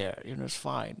 I didn't care. It was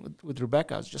fine. With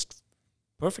Rebecca, I was just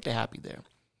perfectly happy there.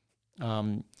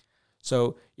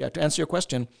 To answer your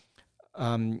question,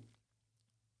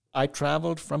 I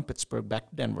traveled from Pittsburgh back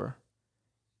to Denver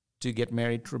to get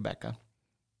married to Rebecca.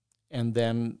 And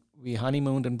then we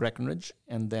honeymooned in Breckenridge.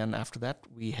 And then after that,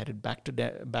 we headed back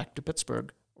to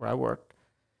Pittsburgh, where I worked.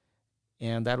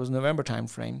 And that was November time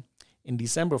frame. In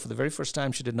December, for the very first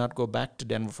time, she did not go back to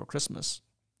Denver for Christmas.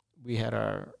 We had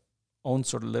our own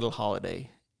sort of little holiday.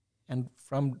 And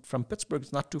from Pittsburgh,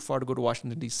 it's not too far to go to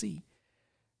Washington, D.C.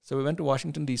 So we went to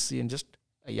Washington, D.C., and just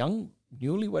a young,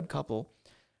 newlywed couple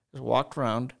just walked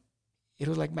around. It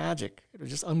was like magic. It was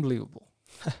just unbelievable.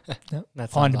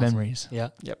 That's Fond awesome. memories. Yeah.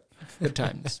 Yep, good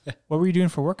times. What were you doing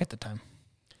for work at the time?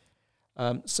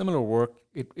 Similar work.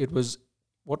 It was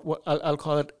what I'll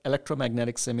call it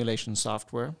electromagnetic simulation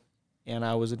software, and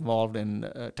I was involved in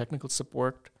technical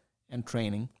support and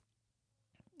training,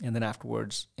 and then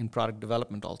afterwards in product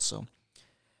development also.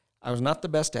 I was not the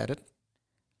best at it,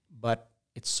 but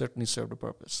it certainly served a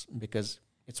purpose because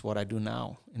it's what I do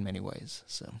now in many ways.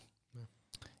 So,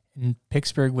 And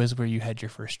Pittsburgh was where you had your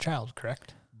first child,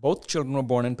 correct? both children were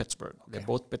born in Pittsburgh. Okay. They're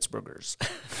both Pittsburghers.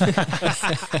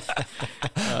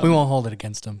 We won't hold it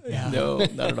against them. Yeah. No,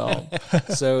 not at all.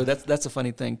 So that's a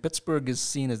funny thing. Pittsburgh is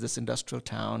seen as this industrial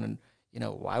town, and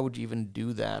why would you even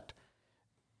do that?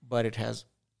 But it has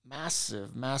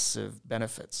massive, massive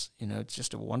benefits. It's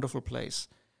just a wonderful place.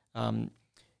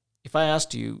 If I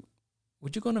asked you,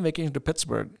 would you go on a vacation to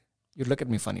Pittsburgh? You'd look at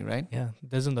me funny, right? Yeah.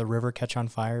 Doesn't the river catch on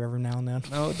fire every now and then?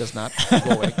 No, it does not.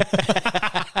 Go away.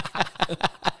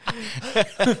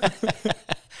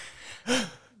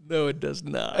 No, it does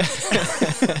not.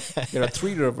 There are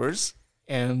 3 rivers,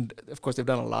 and of course they've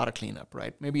done a lot of cleanup,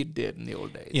 right? Maybe it did in the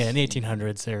old days. Yeah, in the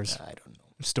 1800s, there's I don't know.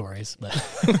 stories, but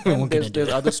There's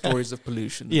other stories of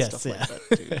pollution and stuff like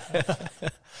that too.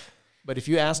 But if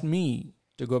you asked me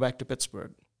to go back to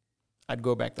Pittsburgh, I'd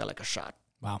go back there like a shot.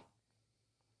 Wow.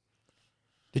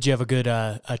 Did you have a good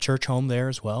a church home there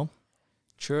as well?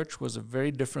 Church was a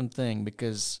very different thing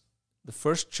because the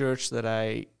first church that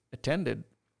I attended,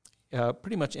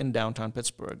 pretty much in downtown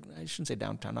Pittsburgh, I shouldn't say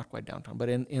downtown, not quite downtown, but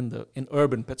in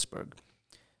urban Pittsburgh,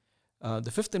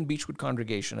 the Fifth and Beechwood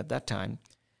congregation at that time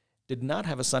did not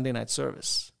have a Sunday night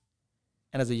service.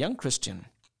 And as a young Christian,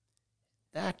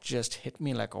 that just hit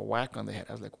me like a whack on the head.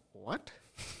 I was like, what?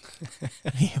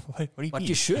 What do you But mean?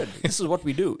 you should. This is what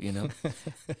we do,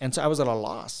 And so I was at a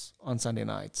loss on Sunday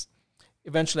nights.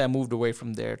 Eventually, I moved away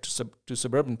from there to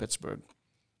suburban Pittsburgh.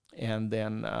 And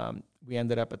then we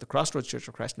ended up at the Crossroads Church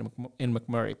of Christ in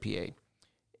McMurray, PA.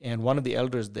 And one of the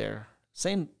elders there,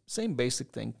 same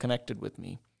basic thing, connected with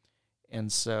me.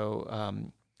 And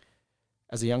so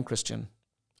as a young Christian,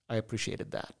 I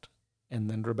appreciated that. And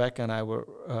then Rebecca and I were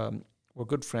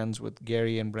good friends with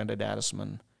Gary and Brenda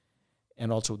Dadisman,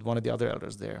 and also with one of the other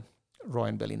elders there, Roy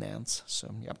and Billy Nance.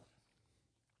 So, yep.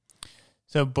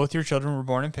 So both your children were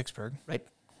born in Pittsburgh. Right.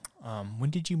 When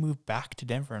did you move back to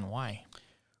Denver and why?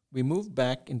 We moved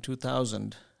back in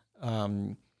 2000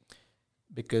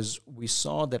 because we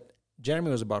saw that Jeremy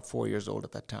was about 4 years old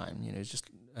at that time.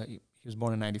 He was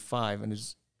born in 95 and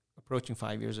is approaching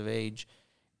 5 years of age.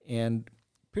 And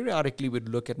periodically we'd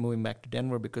look at moving back to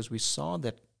Denver because we saw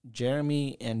that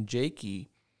Jeremy and Jakey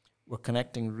were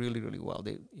connecting really, really well.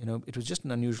 It was just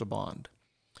an unusual bond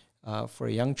for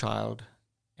a young child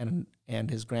and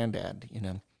his granddad,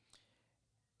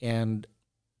 And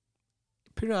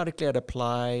periodically I'd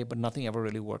apply, but nothing ever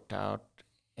really worked out.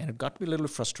 And it got to be a little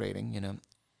frustrating, And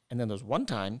then there was one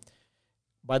time,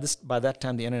 by that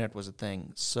time the internet was a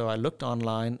thing. So I looked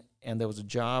online and there was a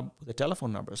job with a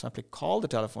telephone number. So I simply called the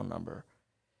telephone number.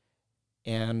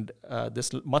 And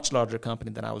this much larger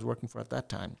company that I was working for at that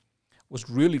time was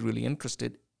really, really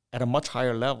interested at a much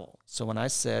higher level. So when I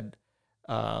said,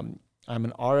 I'm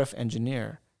an RF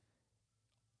engineer,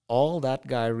 all that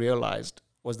guy realized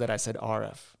was that I said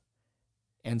RF.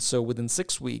 And so within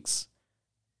 6 weeks,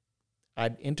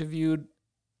 I'd interviewed,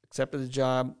 accepted the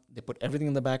job. They put everything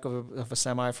in the back of a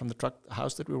semi from the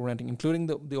house that we were renting, including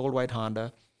the old white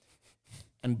Honda.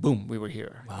 And boom, we were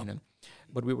here. Wow.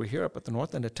 But we were here up at the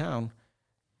north end of town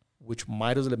which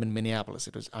might as well have been Minneapolis.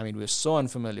 It was, I mean, we were so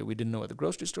unfamiliar. We didn't know where the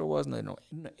grocery store was, and didn't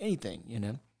know anything, you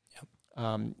know. Yep.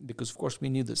 Because, of course, we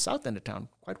knew the south end of town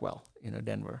quite well, you know,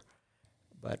 Denver.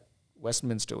 But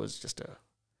Westminster was just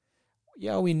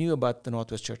we knew about the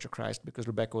Northwest Church of Christ because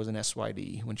Rebecca was in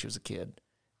SYD when she was a kid.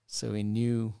 So we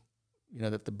knew, you know,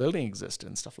 that the building existed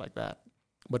and stuff like that.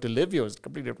 But to live here was a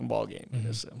completely different ballgame. Mm-hmm. You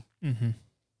know, so. Mm-hmm.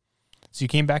 So you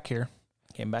came back here.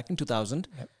 Came back in 2000,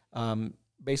 Yep.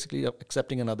 Basically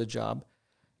accepting another job,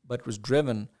 but was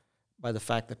driven by the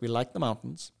fact that we liked the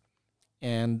mountains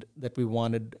and that we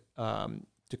wanted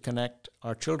to connect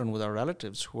our children with our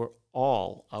relatives who are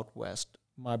all out west.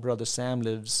 My brother Sam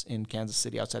lives in Kansas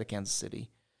City, outside of Kansas City,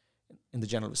 in the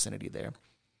general vicinity there.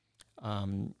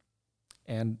 And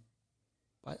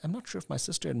I'm not sure if my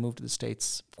sister had moved to the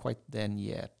States quite then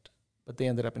yet, but they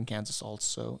ended up in Kansas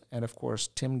also. And of course,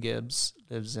 Tim Gibbs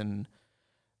lives in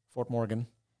Fort Morgan,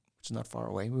 which is not far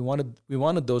away. We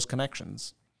wanted those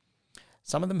connections.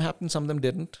 Some of them happened, some of them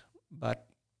didn't, but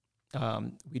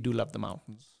we do love the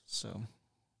mountains. So,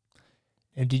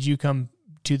 And did you come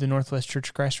to the Northwest Church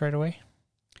of Christ right away?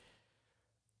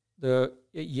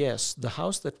 Yes, the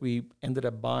house that we ended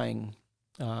up buying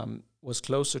was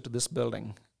closer to this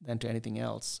building than to anything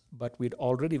else. But we'd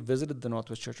already visited the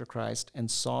Northwest Church of Christ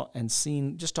and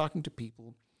seen, just talking to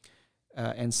people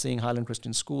and seeing Highland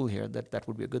Christian School here, that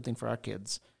would be a good thing for our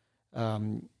kids.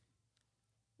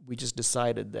 We just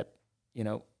decided that, you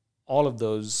know, all of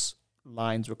those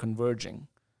lines were converging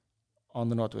on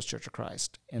the Northwest Church of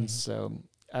Christ. And so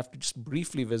after just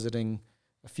briefly visiting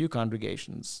a few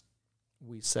congregations,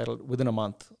 we settled, within a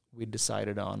month, we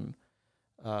decided on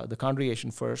the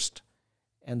congregation first.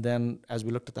 And then as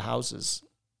we looked at the houses,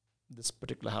 this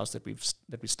particular house that we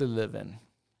still live in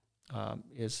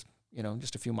is, you know,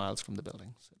 just a few miles from the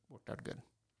building. So it worked out good.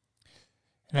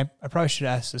 And I probably should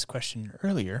have asked this question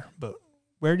earlier, but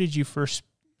where did you first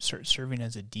start serving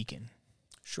as a deacon?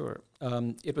 Sure.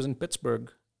 It was in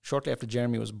Pittsburgh, shortly after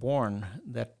Jeremy was born,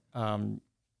 that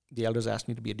the elders asked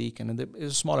me to be a deacon. And it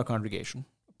was a smaller congregation,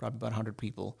 probably about 100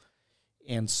 people.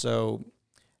 And so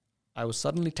I was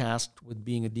suddenly tasked with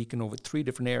being a deacon over 3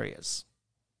 different areas.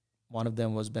 One of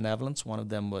them was benevolence. One of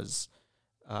them was,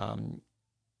 I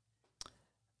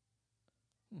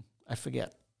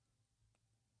forget.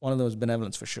 One of them was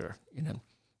benevolence for sure, you know,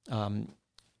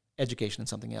 education and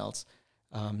something else.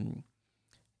 And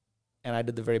I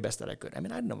did the very best that I could. I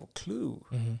mean, I didn't have a clue,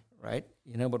 right?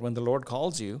 You know, but when the Lord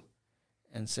calls you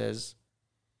and says,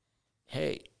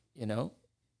 hey, you know,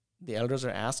 the elders are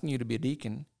asking you to be a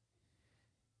deacon,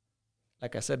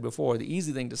 like I said before, the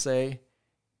easy thing to say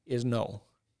is no.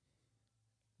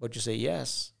 But you say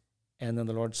yes, and then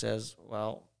the Lord says,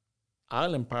 well,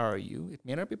 I'll empower you. It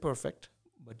may not be perfect,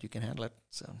 but you can handle it.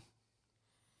 So,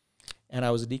 and I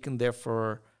was a deacon there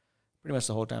for pretty much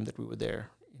the whole time that we were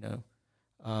there, you know.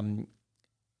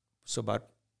 So about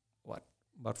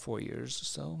 4 years or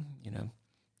so, you know.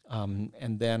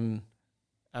 And then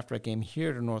after I came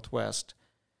here to Northwest,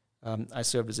 I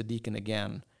served as a deacon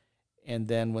again. And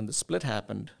then when the split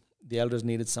happened, the elders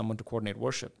needed someone to coordinate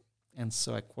worship. And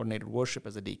so I coordinated worship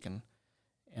as a deacon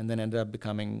and then ended up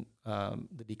becoming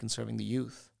the deacon serving the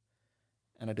youth.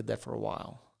 And I did that for a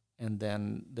while. And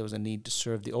then there was a need to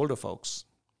serve the older folks,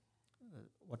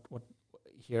 what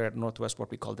here at Northwest, what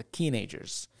we call the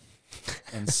teenagers.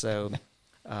 And so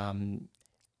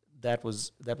that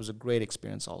was a great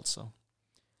experience also.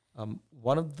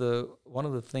 One of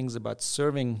the things about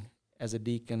serving as a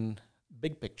deacon,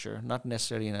 big picture, not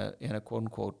necessarily in a quote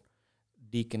unquote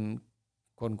deacon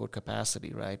quote unquote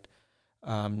capacity, right?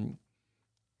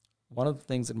 One of the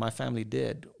things that my family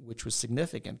did, which was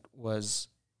significant, was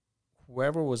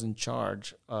whoever was in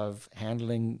charge of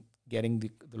getting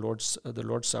the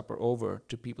Lord's Supper over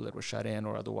to people that were shut in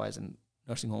or otherwise in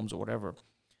nursing homes or whatever,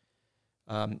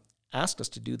 asked us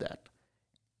to do that.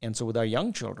 And so with our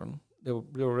young children, they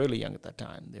were really young at that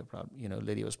time. They were probably, you know,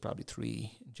 Lydia was probably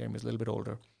 3, Jeremy was a little bit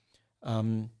older.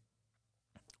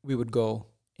 We would go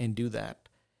and do that.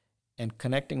 And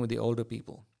connecting with the older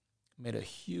people made a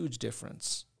huge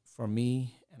difference for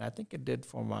me, and I think it did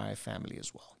for my family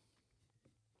as well.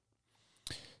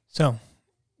 So,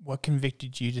 what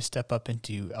convicted you to step up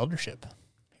into eldership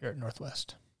here at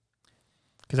Northwest?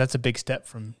 Because that's a big step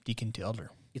from deacon to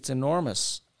elder. It's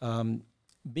enormous.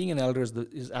 Being an elder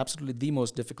is absolutely the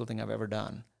most difficult thing I've ever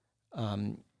done.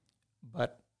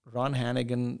 But Ron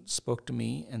Hannigan spoke to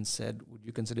me and said, would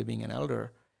you consider being an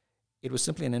elder? It was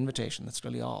simply an invitation. That's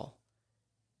really all.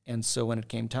 And so when it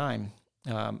came time,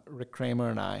 Rick Kramer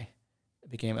and I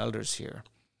became elders here.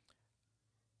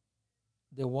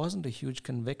 There wasn't a huge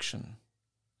conviction,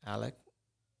 Alec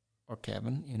or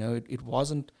Kevin. You know, it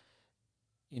wasn't,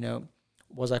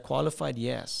 Was I qualified?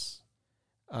 Yes.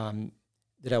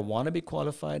 Did I want to be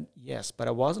qualified? Yes. But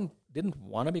I didn't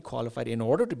want to be qualified in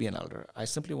order to be an elder. I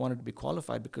simply wanted to be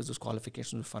qualified because those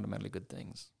qualifications were fundamentally good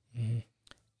things. Mm-hmm.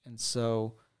 And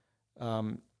so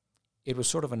it was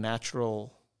sort of a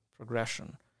natural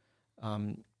progression.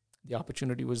 The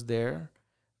opportunity was there,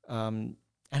 and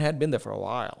had been there for a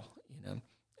while,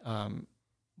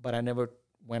 but I never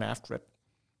went after it.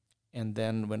 And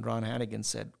then when Ron Hannigan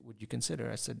said, "Would you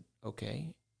consider?" I said,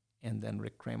 "Okay." And then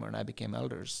Rick Kramer and I became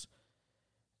elders.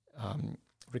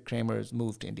 Rick Kramer has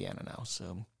moved to Indiana now,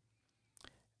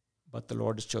 but the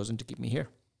Lord has chosen to keep me here.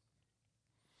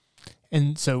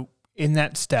 And so in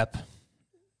that step,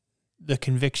 the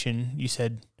conviction, you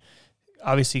said,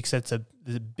 obviously, because that's a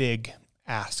big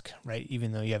ask, right?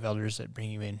 Even though you have elders that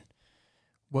bring you in.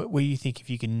 What do you think, if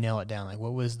you can nail it down? Like,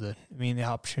 what was the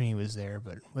opportunity was there,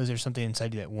 but was there something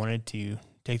inside you that wanted to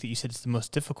take that? You said it's the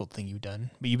most difficult thing you've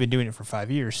done, but you've been doing it for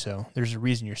 5 years, so there's a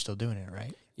reason you're still doing it,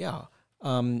 right? Yeah.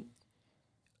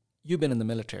 You've been in the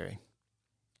military.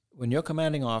 When your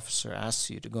commanding officer asks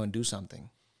you to go and do something,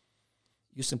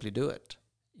 you simply do it,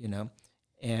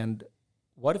 And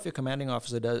what if your commanding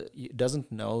officer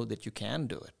doesn't know that you can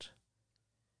do it?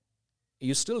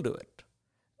 You still do it.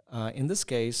 In this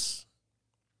case,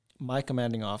 my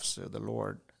commanding officer, the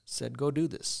Lord, said, "Go do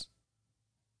this."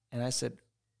 And I said,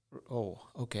 "Oh,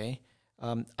 okay.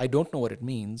 I don't know what it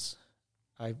means.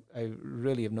 I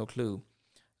really have no clue."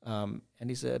 And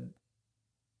he said,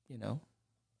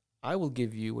 "I will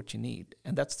give you what you need."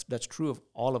 And that's true of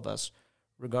all of us,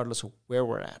 regardless of where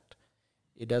we're at.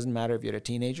 It doesn't matter if you're a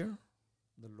teenager.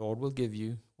 The Lord will give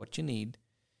you what you need.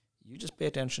 You just pay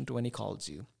attention to when he calls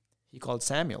you. He called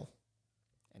Samuel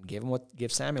and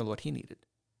gave Samuel what he needed.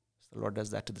 So the Lord does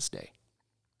that to this day.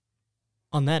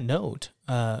 On that note,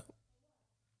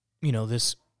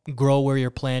 this grow where you're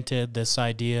planted, this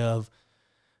idea of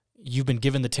you've been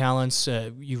given the talents,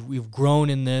 you've grown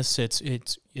in this.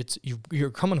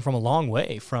 You're coming from a long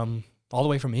way, all the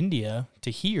way from India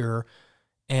to here,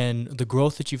 and the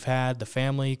growth that you've had, the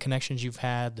family connections you've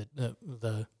had,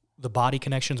 the body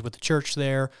connections with the church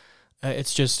there.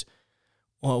 It's just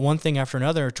one thing after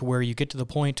another, to where you get to the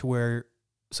point to where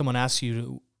someone asks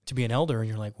you to be an elder, and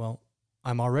you're like, "Well,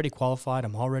 I'm already qualified.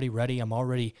 I'm already ready. I'm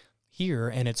already here,"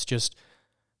 and it's just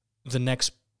the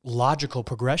next logical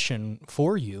progression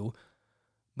for you.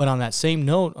 But on that same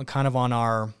note, kind of on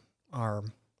our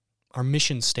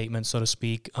mission statement, so to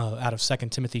speak, out of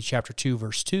 2 Timothy chapter 2,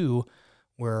 verse 2,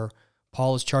 where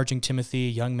Paul is charging Timothy,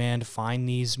 a young man, to find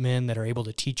these men that are able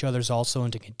to teach others also,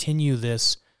 and to continue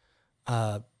this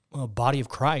body of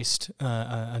Christ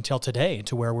until today,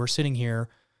 to where we're sitting here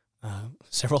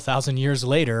several thousand years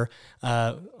later,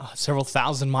 several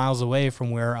thousand miles away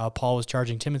from where Paul was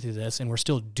charging Timothy this, and we're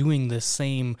still doing this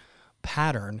same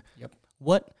pattern. Yep.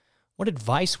 What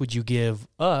advice would you give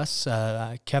us,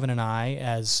 Kevin and I,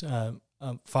 as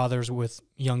fathers with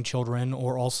young children,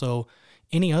 or also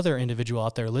any other individual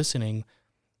out there listening?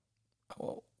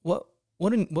 What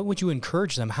would you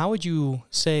encourage them? How would you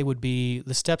say would be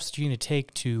the steps that you need to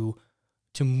take to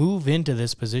move into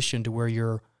this position, to where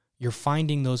you're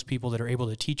finding those people that are able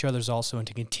to teach others also, and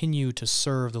to continue to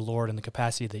serve the Lord in the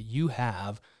capacity that you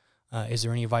have? Is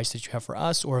there any advice that you have for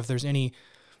us, or if there's any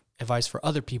advice for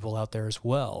other people out there as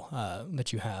well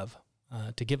that you have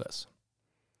to give us?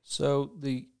 So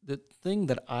the thing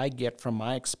that I get from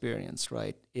my experience,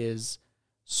 right, is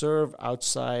serve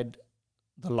outside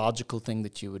the logical thing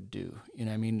that you would do.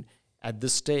 At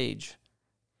this stage,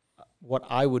 what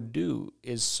I would do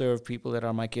is serve people that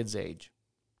are my kids' age,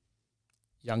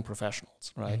 young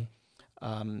professionals, right?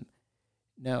 Mm-hmm.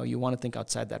 No, you want to think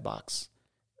outside that box.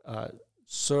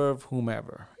 Serve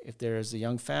whomever. If there is a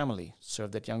young family,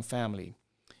 serve that young family.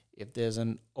 If there's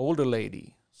an older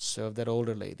lady, serve that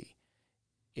older lady.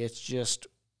 It's just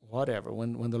whatever.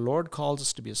 When the Lord calls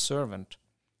us to be a servant,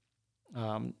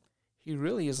 he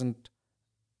really isn't.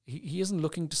 He isn't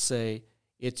looking to say,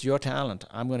 "It's your talent.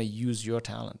 I'm going to use your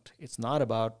talent." It's not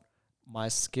about my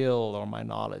skill or my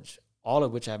knowledge, all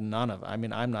of which I have none of. I'm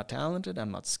not talented.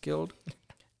 I'm not skilled.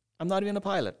 I'm not even a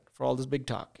pilot for all this big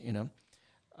talk,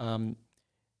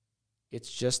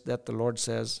 It's just that the Lord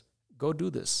says, "Go do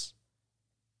this."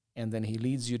 And then he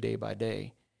leads you day by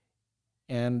day.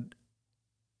 And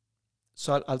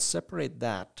so I'll separate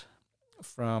that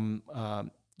from,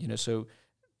 so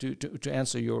to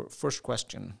answer your first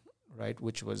question, right,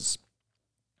 which was,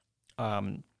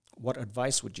 what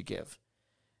advice would you give?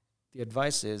 The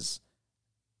advice is,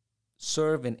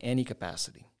 serve in any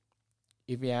capacity.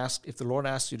 If the Lord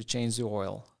asks you to change the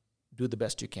oil, do the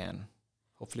best you can,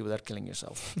 hopefully without killing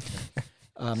yourself.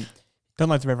 Don't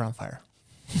light the river on fire.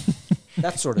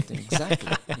 That sort of thing,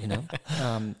 exactly.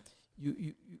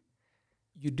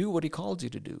 You do what he calls you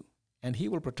to do, and he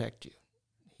will protect you.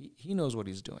 He knows what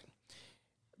he's doing.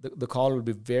 The call will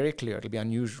be very clear. It'll be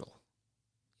unusual.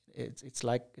 It's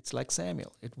like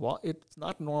Samuel. It's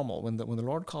not normal. When the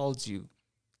Lord calls you,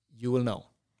 you will know.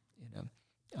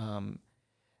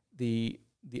 The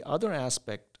other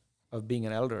aspect of being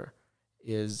an elder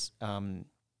is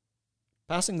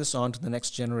passing this on to the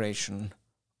next generation,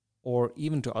 or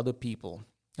even to other people.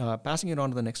 Passing it on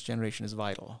to the next generation is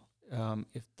vital.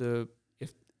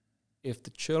 If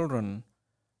the children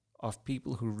of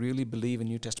people who really believe in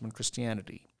New Testament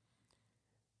Christianity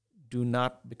do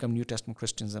not become New Testament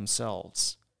Christians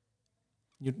themselves,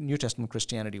 New Testament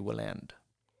Christianity will end.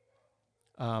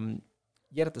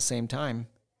 Yet at the same time,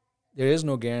 there is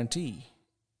no guarantee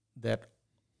that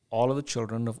all of the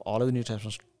children of all of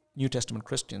the New Testament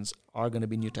Christians are going to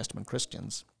be New Testament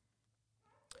Christians.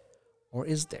 Or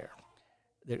is there?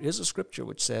 There is a scripture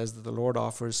which says that the Lord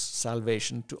offers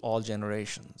salvation to all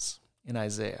generations in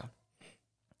Isaiah.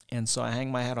 And so I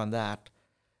hang my hat on that.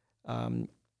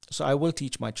 So I will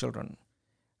teach my children.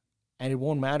 And it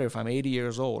won't matter if I'm 80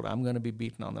 years old, I'm going to be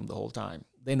beating on them the whole time.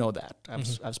 They know that.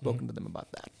 I've spoken to them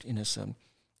about that. So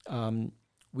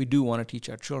we do want to teach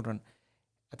our children.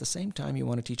 At the same time, you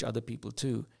want to teach other people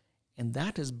too. And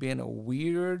that has been a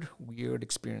weird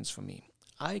experience for me.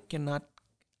 There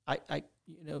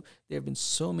have been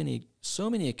so many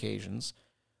occasions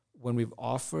when we've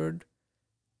offered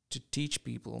to teach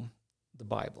people the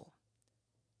Bible.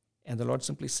 And the Lord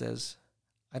simply says,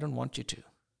 I don't want you to.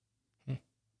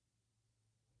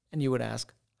 And you would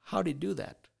ask, how did he do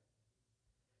that?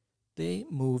 They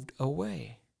moved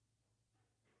away.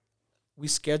 We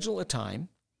schedule a time,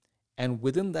 and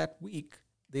within that week,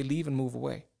 they leave and move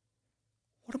away.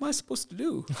 What am I supposed to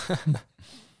do?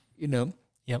 Yep.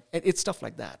 And it's stuff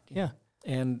like that. Yeah.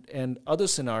 And other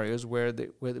scenarios where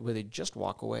they just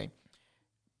walk away.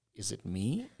 Is it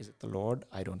me? Is it the Lord?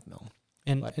 I don't know.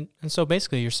 And so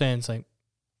basically you're saying it's like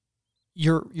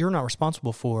you're not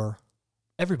responsible for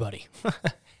everybody.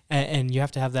 and you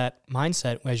have to have that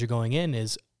mindset as you're going in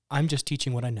is I'm just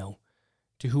teaching what I know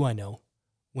to who I know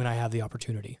when I have the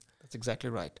opportunity. That's exactly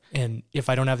right. And if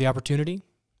I don't have the opportunity,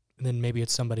 then maybe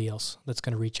it's somebody else that's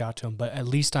going to reach out to them. But at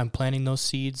least I'm planting those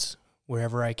seeds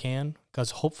wherever I can,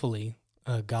 because hopefully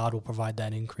God will provide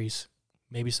that increase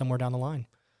maybe somewhere down the line.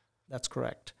 That's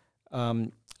correct.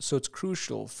 So it's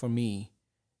crucial for me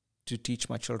to teach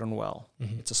my children well.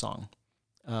 Mm-hmm. It's a song.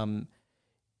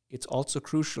 It's also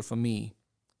crucial for me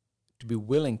to be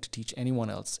willing to teach anyone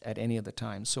else at any other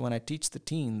time. So when I teach the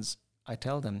teens, I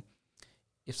tell them,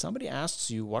 if somebody asks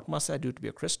you, what must I do to be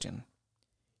a Christian?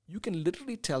 You can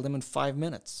literally tell them in 5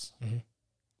 minutes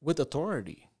with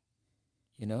authority.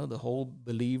 The whole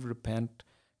believe, repent,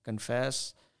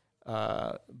 confess,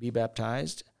 be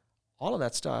baptized, all of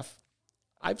that stuff.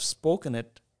 I've spoken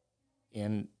it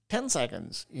in 10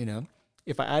 seconds,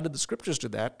 If I added the scriptures to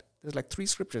that, there's like 3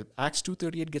 scriptures. Acts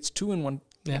 2:38 gets 2 in one,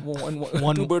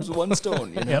 two birds with one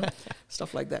stone, Yep.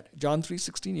 Stuff like that. John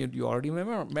 3:16, you already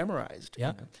memorized.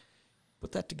 Yeah.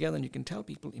 Put that together and you can tell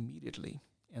people immediately.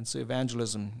 And so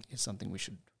evangelism is something we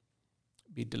should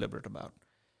be deliberate about.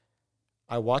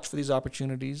 I watch for these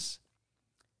opportunities,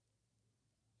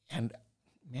 and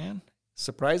man,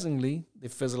 surprisingly, they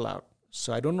fizzle out.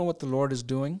 So I don't know what the Lord is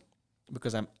doing,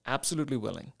 because I'm absolutely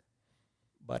willing.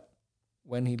 But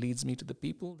when he leads me to the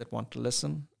people that want to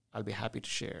listen, I'll be happy to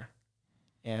share.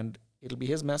 And it'll be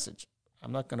his message.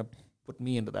 I'm not going to put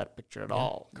me into that picture at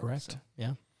all. Correct. So.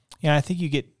 Yeah. Yeah, I think you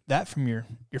get that from your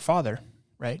father,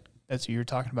 right? That's what you were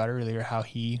talking about earlier, how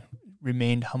he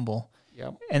remained humble.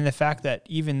 Yep. And the fact that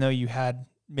even though you had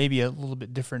maybe a little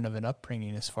bit different of an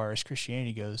upbringing as far as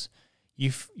Christianity goes,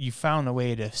 you found a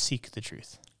way to seek the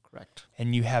truth. Correct.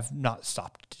 And you have not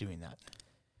stopped doing that.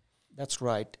 That's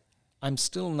right. I'm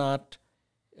still not,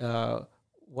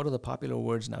 what are the popular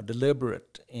words now?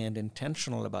 Deliberate and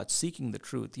intentional about seeking the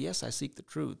truth. Yes, I seek the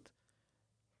truth,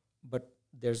 but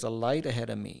there's a light ahead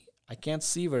of me. I can't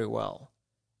see very well,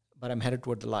 but I'm headed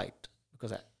toward the light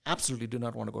because I absolutely do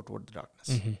not want to go toward the darkness.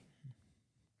 Mm-hmm.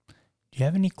 Do you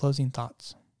have any closing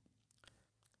thoughts?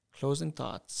 Closing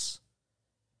thoughts.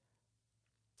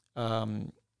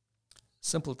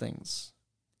 Simple things.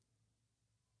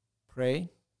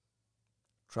 Pray,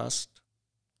 trust,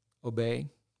 obey,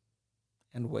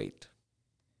 and wait.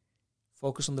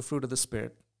 Focus on the fruit of the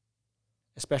Spirit,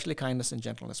 especially kindness and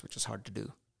gentleness, which is hard to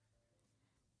do.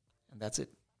 And that's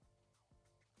it.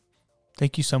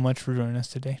 Thank you so much for joining us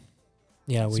today.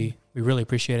 Yeah, we really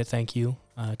appreciate it. Thank you.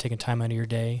 Taking time out of your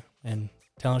day and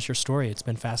telling us your story. It's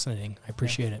been fascinating. I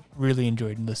appreciate it. Really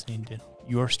enjoyed listening to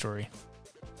your story.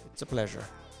 It's a pleasure.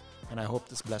 And I hope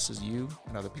this blesses you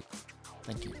and other people.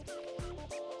 Thank you.